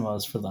Medicine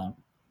was for them.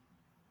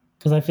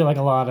 Because I feel like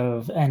a lot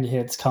of end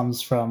hits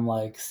comes from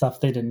like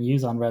stuff they didn't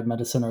use on Red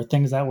Medicine, or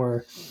things that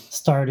were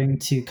starting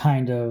to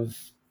kind of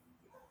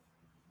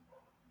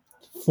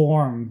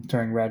form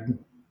during Red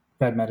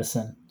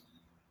Medicine.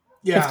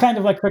 Yeah, it's kind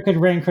of like Crooked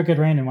Rain and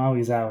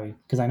Wowie Zowie,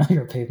 because I know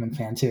you're a Pavement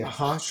fan too.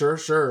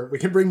 Sure. We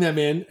can bring them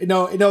in.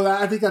 No,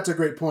 I think that's a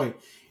great point.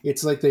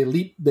 It's like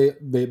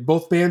they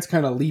both bands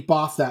kind of leap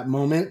off that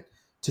moment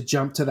to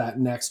jump to that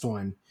next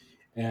one.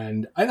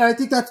 And I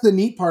think that's the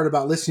neat part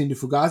about listening to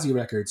Fugazi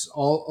records,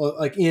 all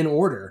like in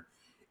order,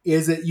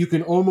 is that you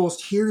can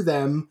almost hear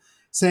them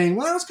saying,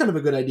 well, that's kind of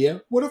a good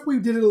idea. What if we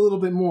did it a little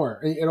bit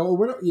more?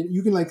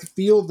 You can like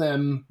feel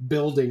them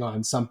building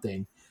on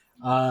something.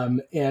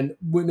 And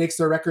what makes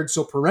their record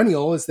so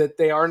perennial is that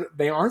they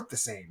aren't the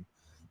same.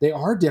 They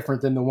are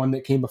different than the one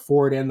that came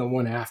before it and the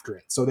one after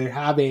it. So they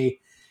have a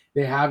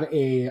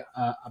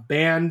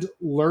band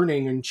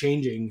learning and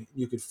changing.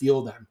 You could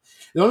feel them.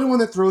 The only one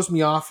that throws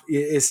me off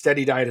is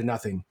Steady Diet of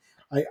Nothing.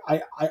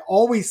 I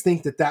always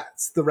think that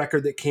that's the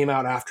record that came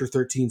out after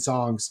 13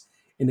 songs,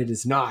 and it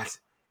is not.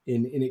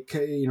 And it,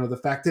 the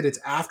fact that it's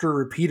after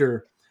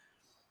Repeater,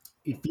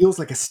 it feels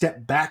like a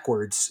step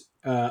backwards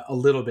a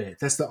little bit.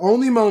 That's the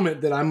only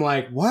moment that I'm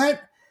like,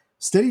 what?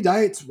 Steady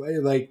Diet's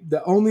like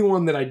the only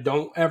one that I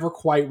don't ever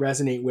quite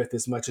resonate with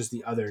as much as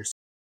the others.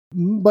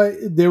 But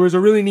there was a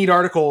really neat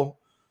article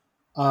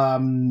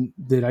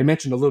that I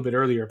mentioned a little bit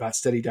earlier about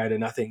Steady Diet of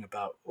Nothing,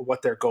 about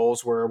what their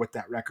goals were with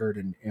that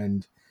record,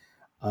 and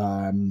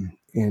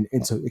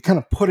so it kind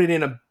of put it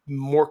in a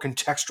more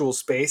contextual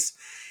space,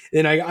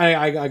 and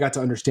I got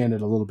to understand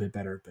it a little bit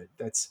better. But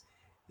that's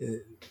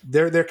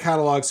their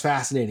catalog's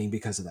fascinating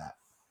because of that.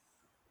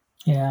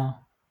 Yeah.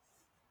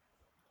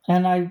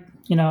 And I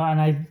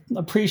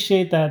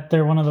appreciate that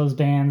they're one of those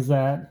bands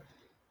that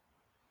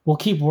will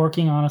keep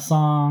working on a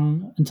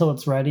song until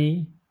it's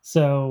ready.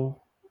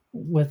 So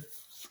with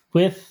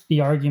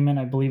the argument,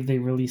 I believe they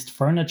released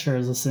Furniture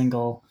as a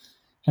single,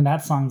 and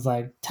that song's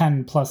like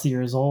 10 plus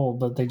years old,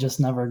 but they just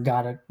never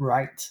got it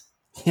right.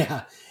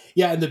 Yeah.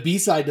 And the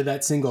B-side to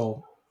that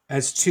single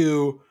has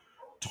two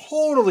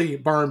totally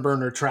barn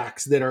burner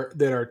tracks that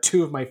are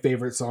two of my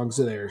favorite songs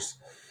of theirs.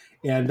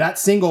 And that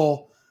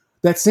single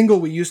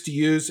we used to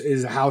use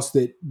is a house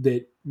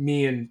that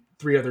me and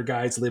three other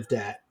guys lived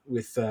at,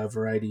 with a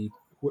variety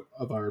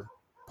of our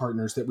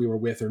partners that we were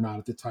with or not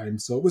at the time.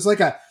 So it was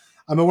like I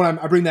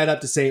bring that up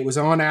to say it was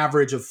on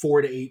average of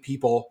 4 to 8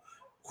 people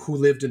who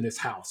lived in this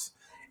house.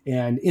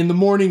 And in the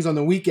mornings on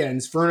the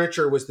weekends,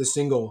 Furniture was the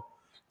single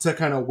to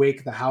kind of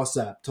wake the house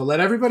up, to let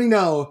everybody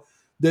know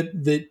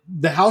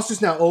the house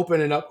is now open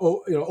and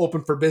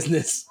open for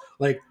business.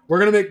 Like, we're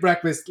gonna make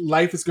breakfast.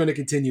 Life is going to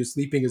continue.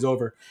 Sleeping is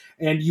over,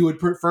 and you would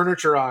put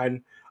furniture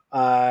on.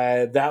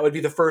 That would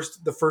be the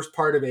first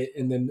part of it,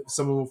 and then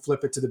someone will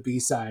flip it to the B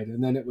side,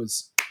 and then it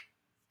was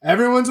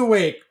everyone's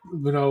awake.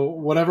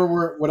 Whatever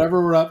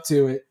we're up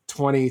to at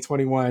 20,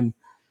 21,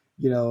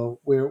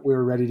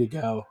 we're ready to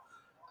go.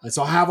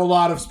 So I have a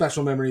lot of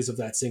special memories of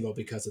that single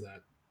because of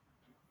that.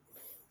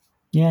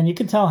 Yeah, and you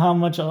can tell how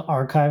much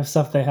archive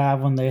stuff they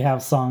have when they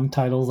have song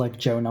titles like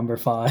Joe Number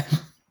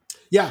 5.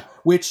 Yeah,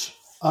 which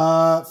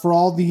for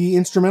all the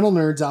instrumental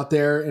nerds out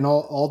there and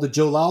all the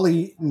Joe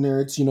Lally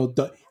nerds,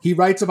 he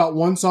writes about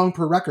one song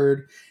per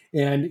record,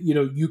 and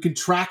you can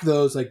track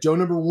those. Like Joe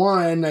Number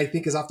 1, I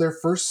think, is off their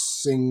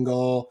first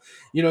single.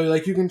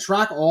 Like you can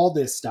track all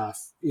this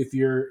stuff if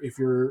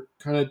you're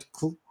kind of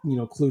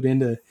clued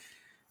into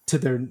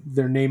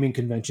their naming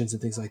conventions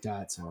and things like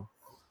that. So.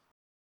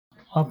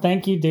 Well,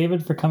 thank you,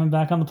 David, for coming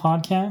back on the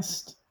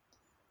podcast.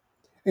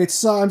 It's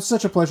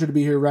such a pleasure to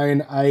be here,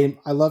 Ryan. I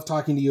love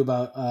talking to you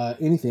about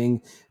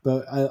anything,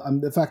 but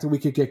the fact that we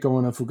could get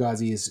going on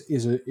Fugazi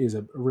is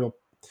a real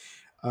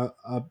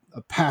a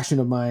passion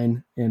of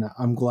mine, and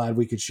I'm glad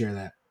we could share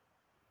that.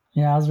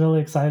 Yeah, I was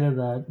really excited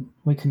that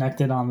we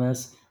connected on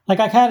this.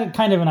 Like, I had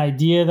kind of an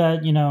idea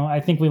that I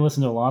think we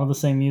listen to a lot of the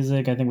same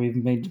music. I think we've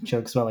made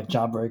jokes about like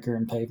Jawbreaker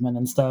and Pavement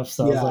and stuff.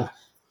 So yeah. I was like,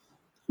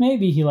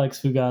 maybe he likes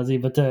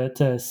Fugazi, but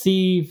to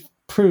see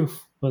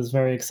proof was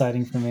very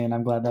exciting for me, and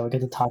I'm glad that we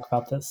get to talk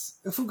about this.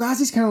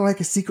 Fugazi's kind of like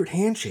a secret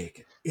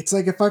handshake. It's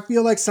like if I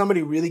feel like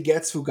somebody really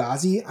gets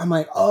Fugazi, I'm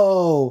like,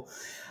 oh,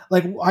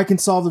 like I can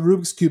solve the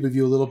Rubik's Cube of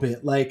you a little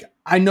bit. Like,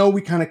 I know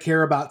we kind of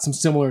care about some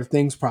similar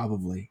things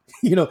probably,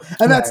 and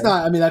that's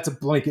not, that's a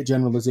blanket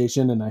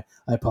generalization, and I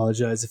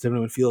apologize if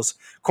anyone feels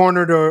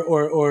cornered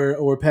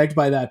or pegged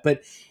by that,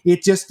 but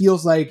it just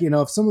feels like,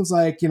 if someone's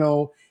like,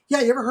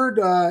 yeah, you ever heard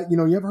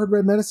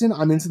Red Medicine?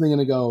 I'm instantly going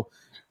to go,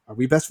 are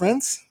we best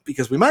friends?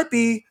 Because we might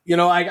be.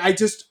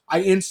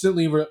 I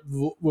instantly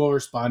will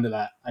respond to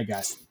that, I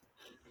guess.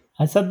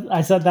 I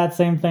said that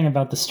same thing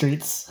about The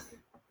Streets.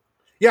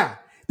 Yeah,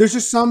 there's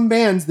just some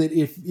bands that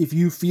if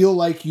you feel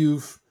like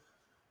that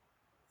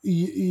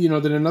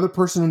another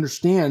person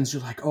understands,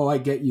 you're like, oh, I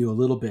get you a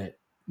little bit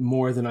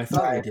more than I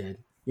thought I did.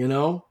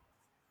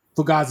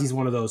 Fugazi's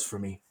one of those for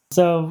me.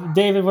 So,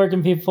 David, where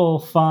can people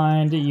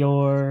find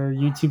your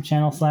YouTube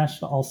channel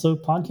 / also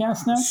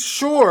podcast now?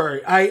 Sure.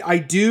 I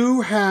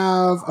do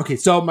have... Okay,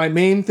 so my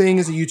main thing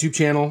is a YouTube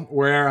channel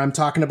where I'm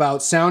talking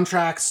about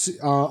soundtracks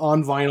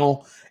on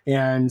vinyl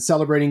and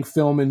celebrating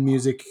film and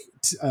music...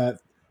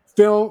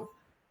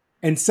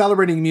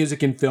 celebrating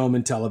music in film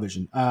and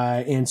television.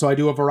 And so I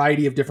do a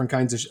variety of different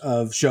kinds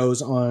of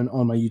shows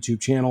on my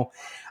YouTube channel.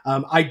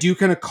 I do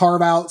kind of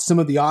carve out some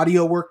of the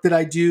audio work that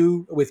I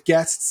do with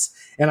guests,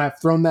 and I've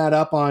thrown that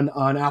up on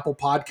Apple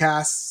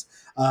Podcasts.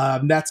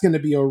 That's going to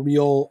be a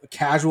real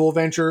casual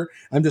venture.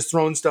 I'm just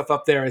throwing stuff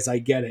up there as I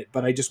get it,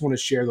 but I just want to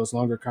share those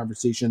longer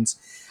conversations.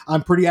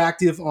 I'm pretty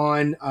active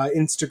on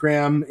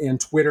Instagram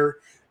and Twitter,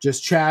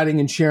 just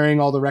chatting and sharing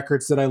all the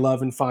records that I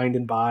love and find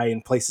and buy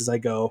and places I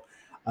go.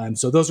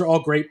 So those are all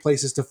great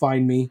places to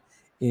find me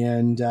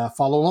and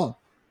follow along.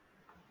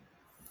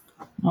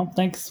 Well,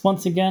 thanks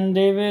once again,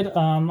 David.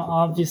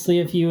 Obviously,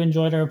 if you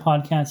enjoyed our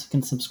podcast, you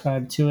can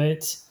subscribe to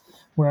it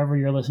wherever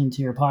you're listening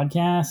to your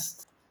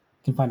podcast.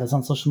 You can find us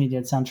on social media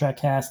at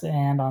SoundtrackCast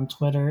and on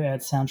Twitter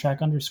at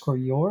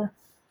 @soundtrack_your.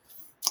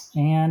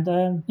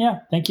 And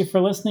thank you for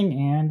listening,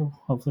 and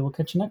hopefully we'll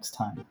catch you next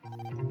time.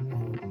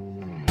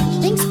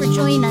 Thanks for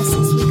joining us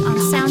this week on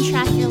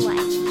Soundtrack Your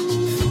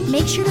Life.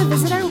 Make sure to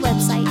visit our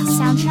website,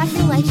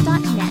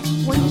 soundtrackyourlife.net,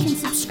 where you can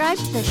subscribe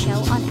to the show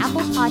on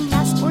Apple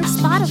Podcasts or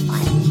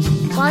Spotify.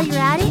 While you're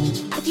at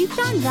it, if you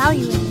found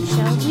value in the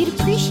show, we'd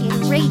appreciate a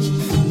rating.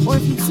 Or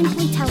if you'd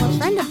simply tell a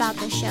friend about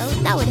the show,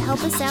 that would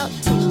help us out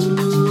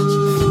too.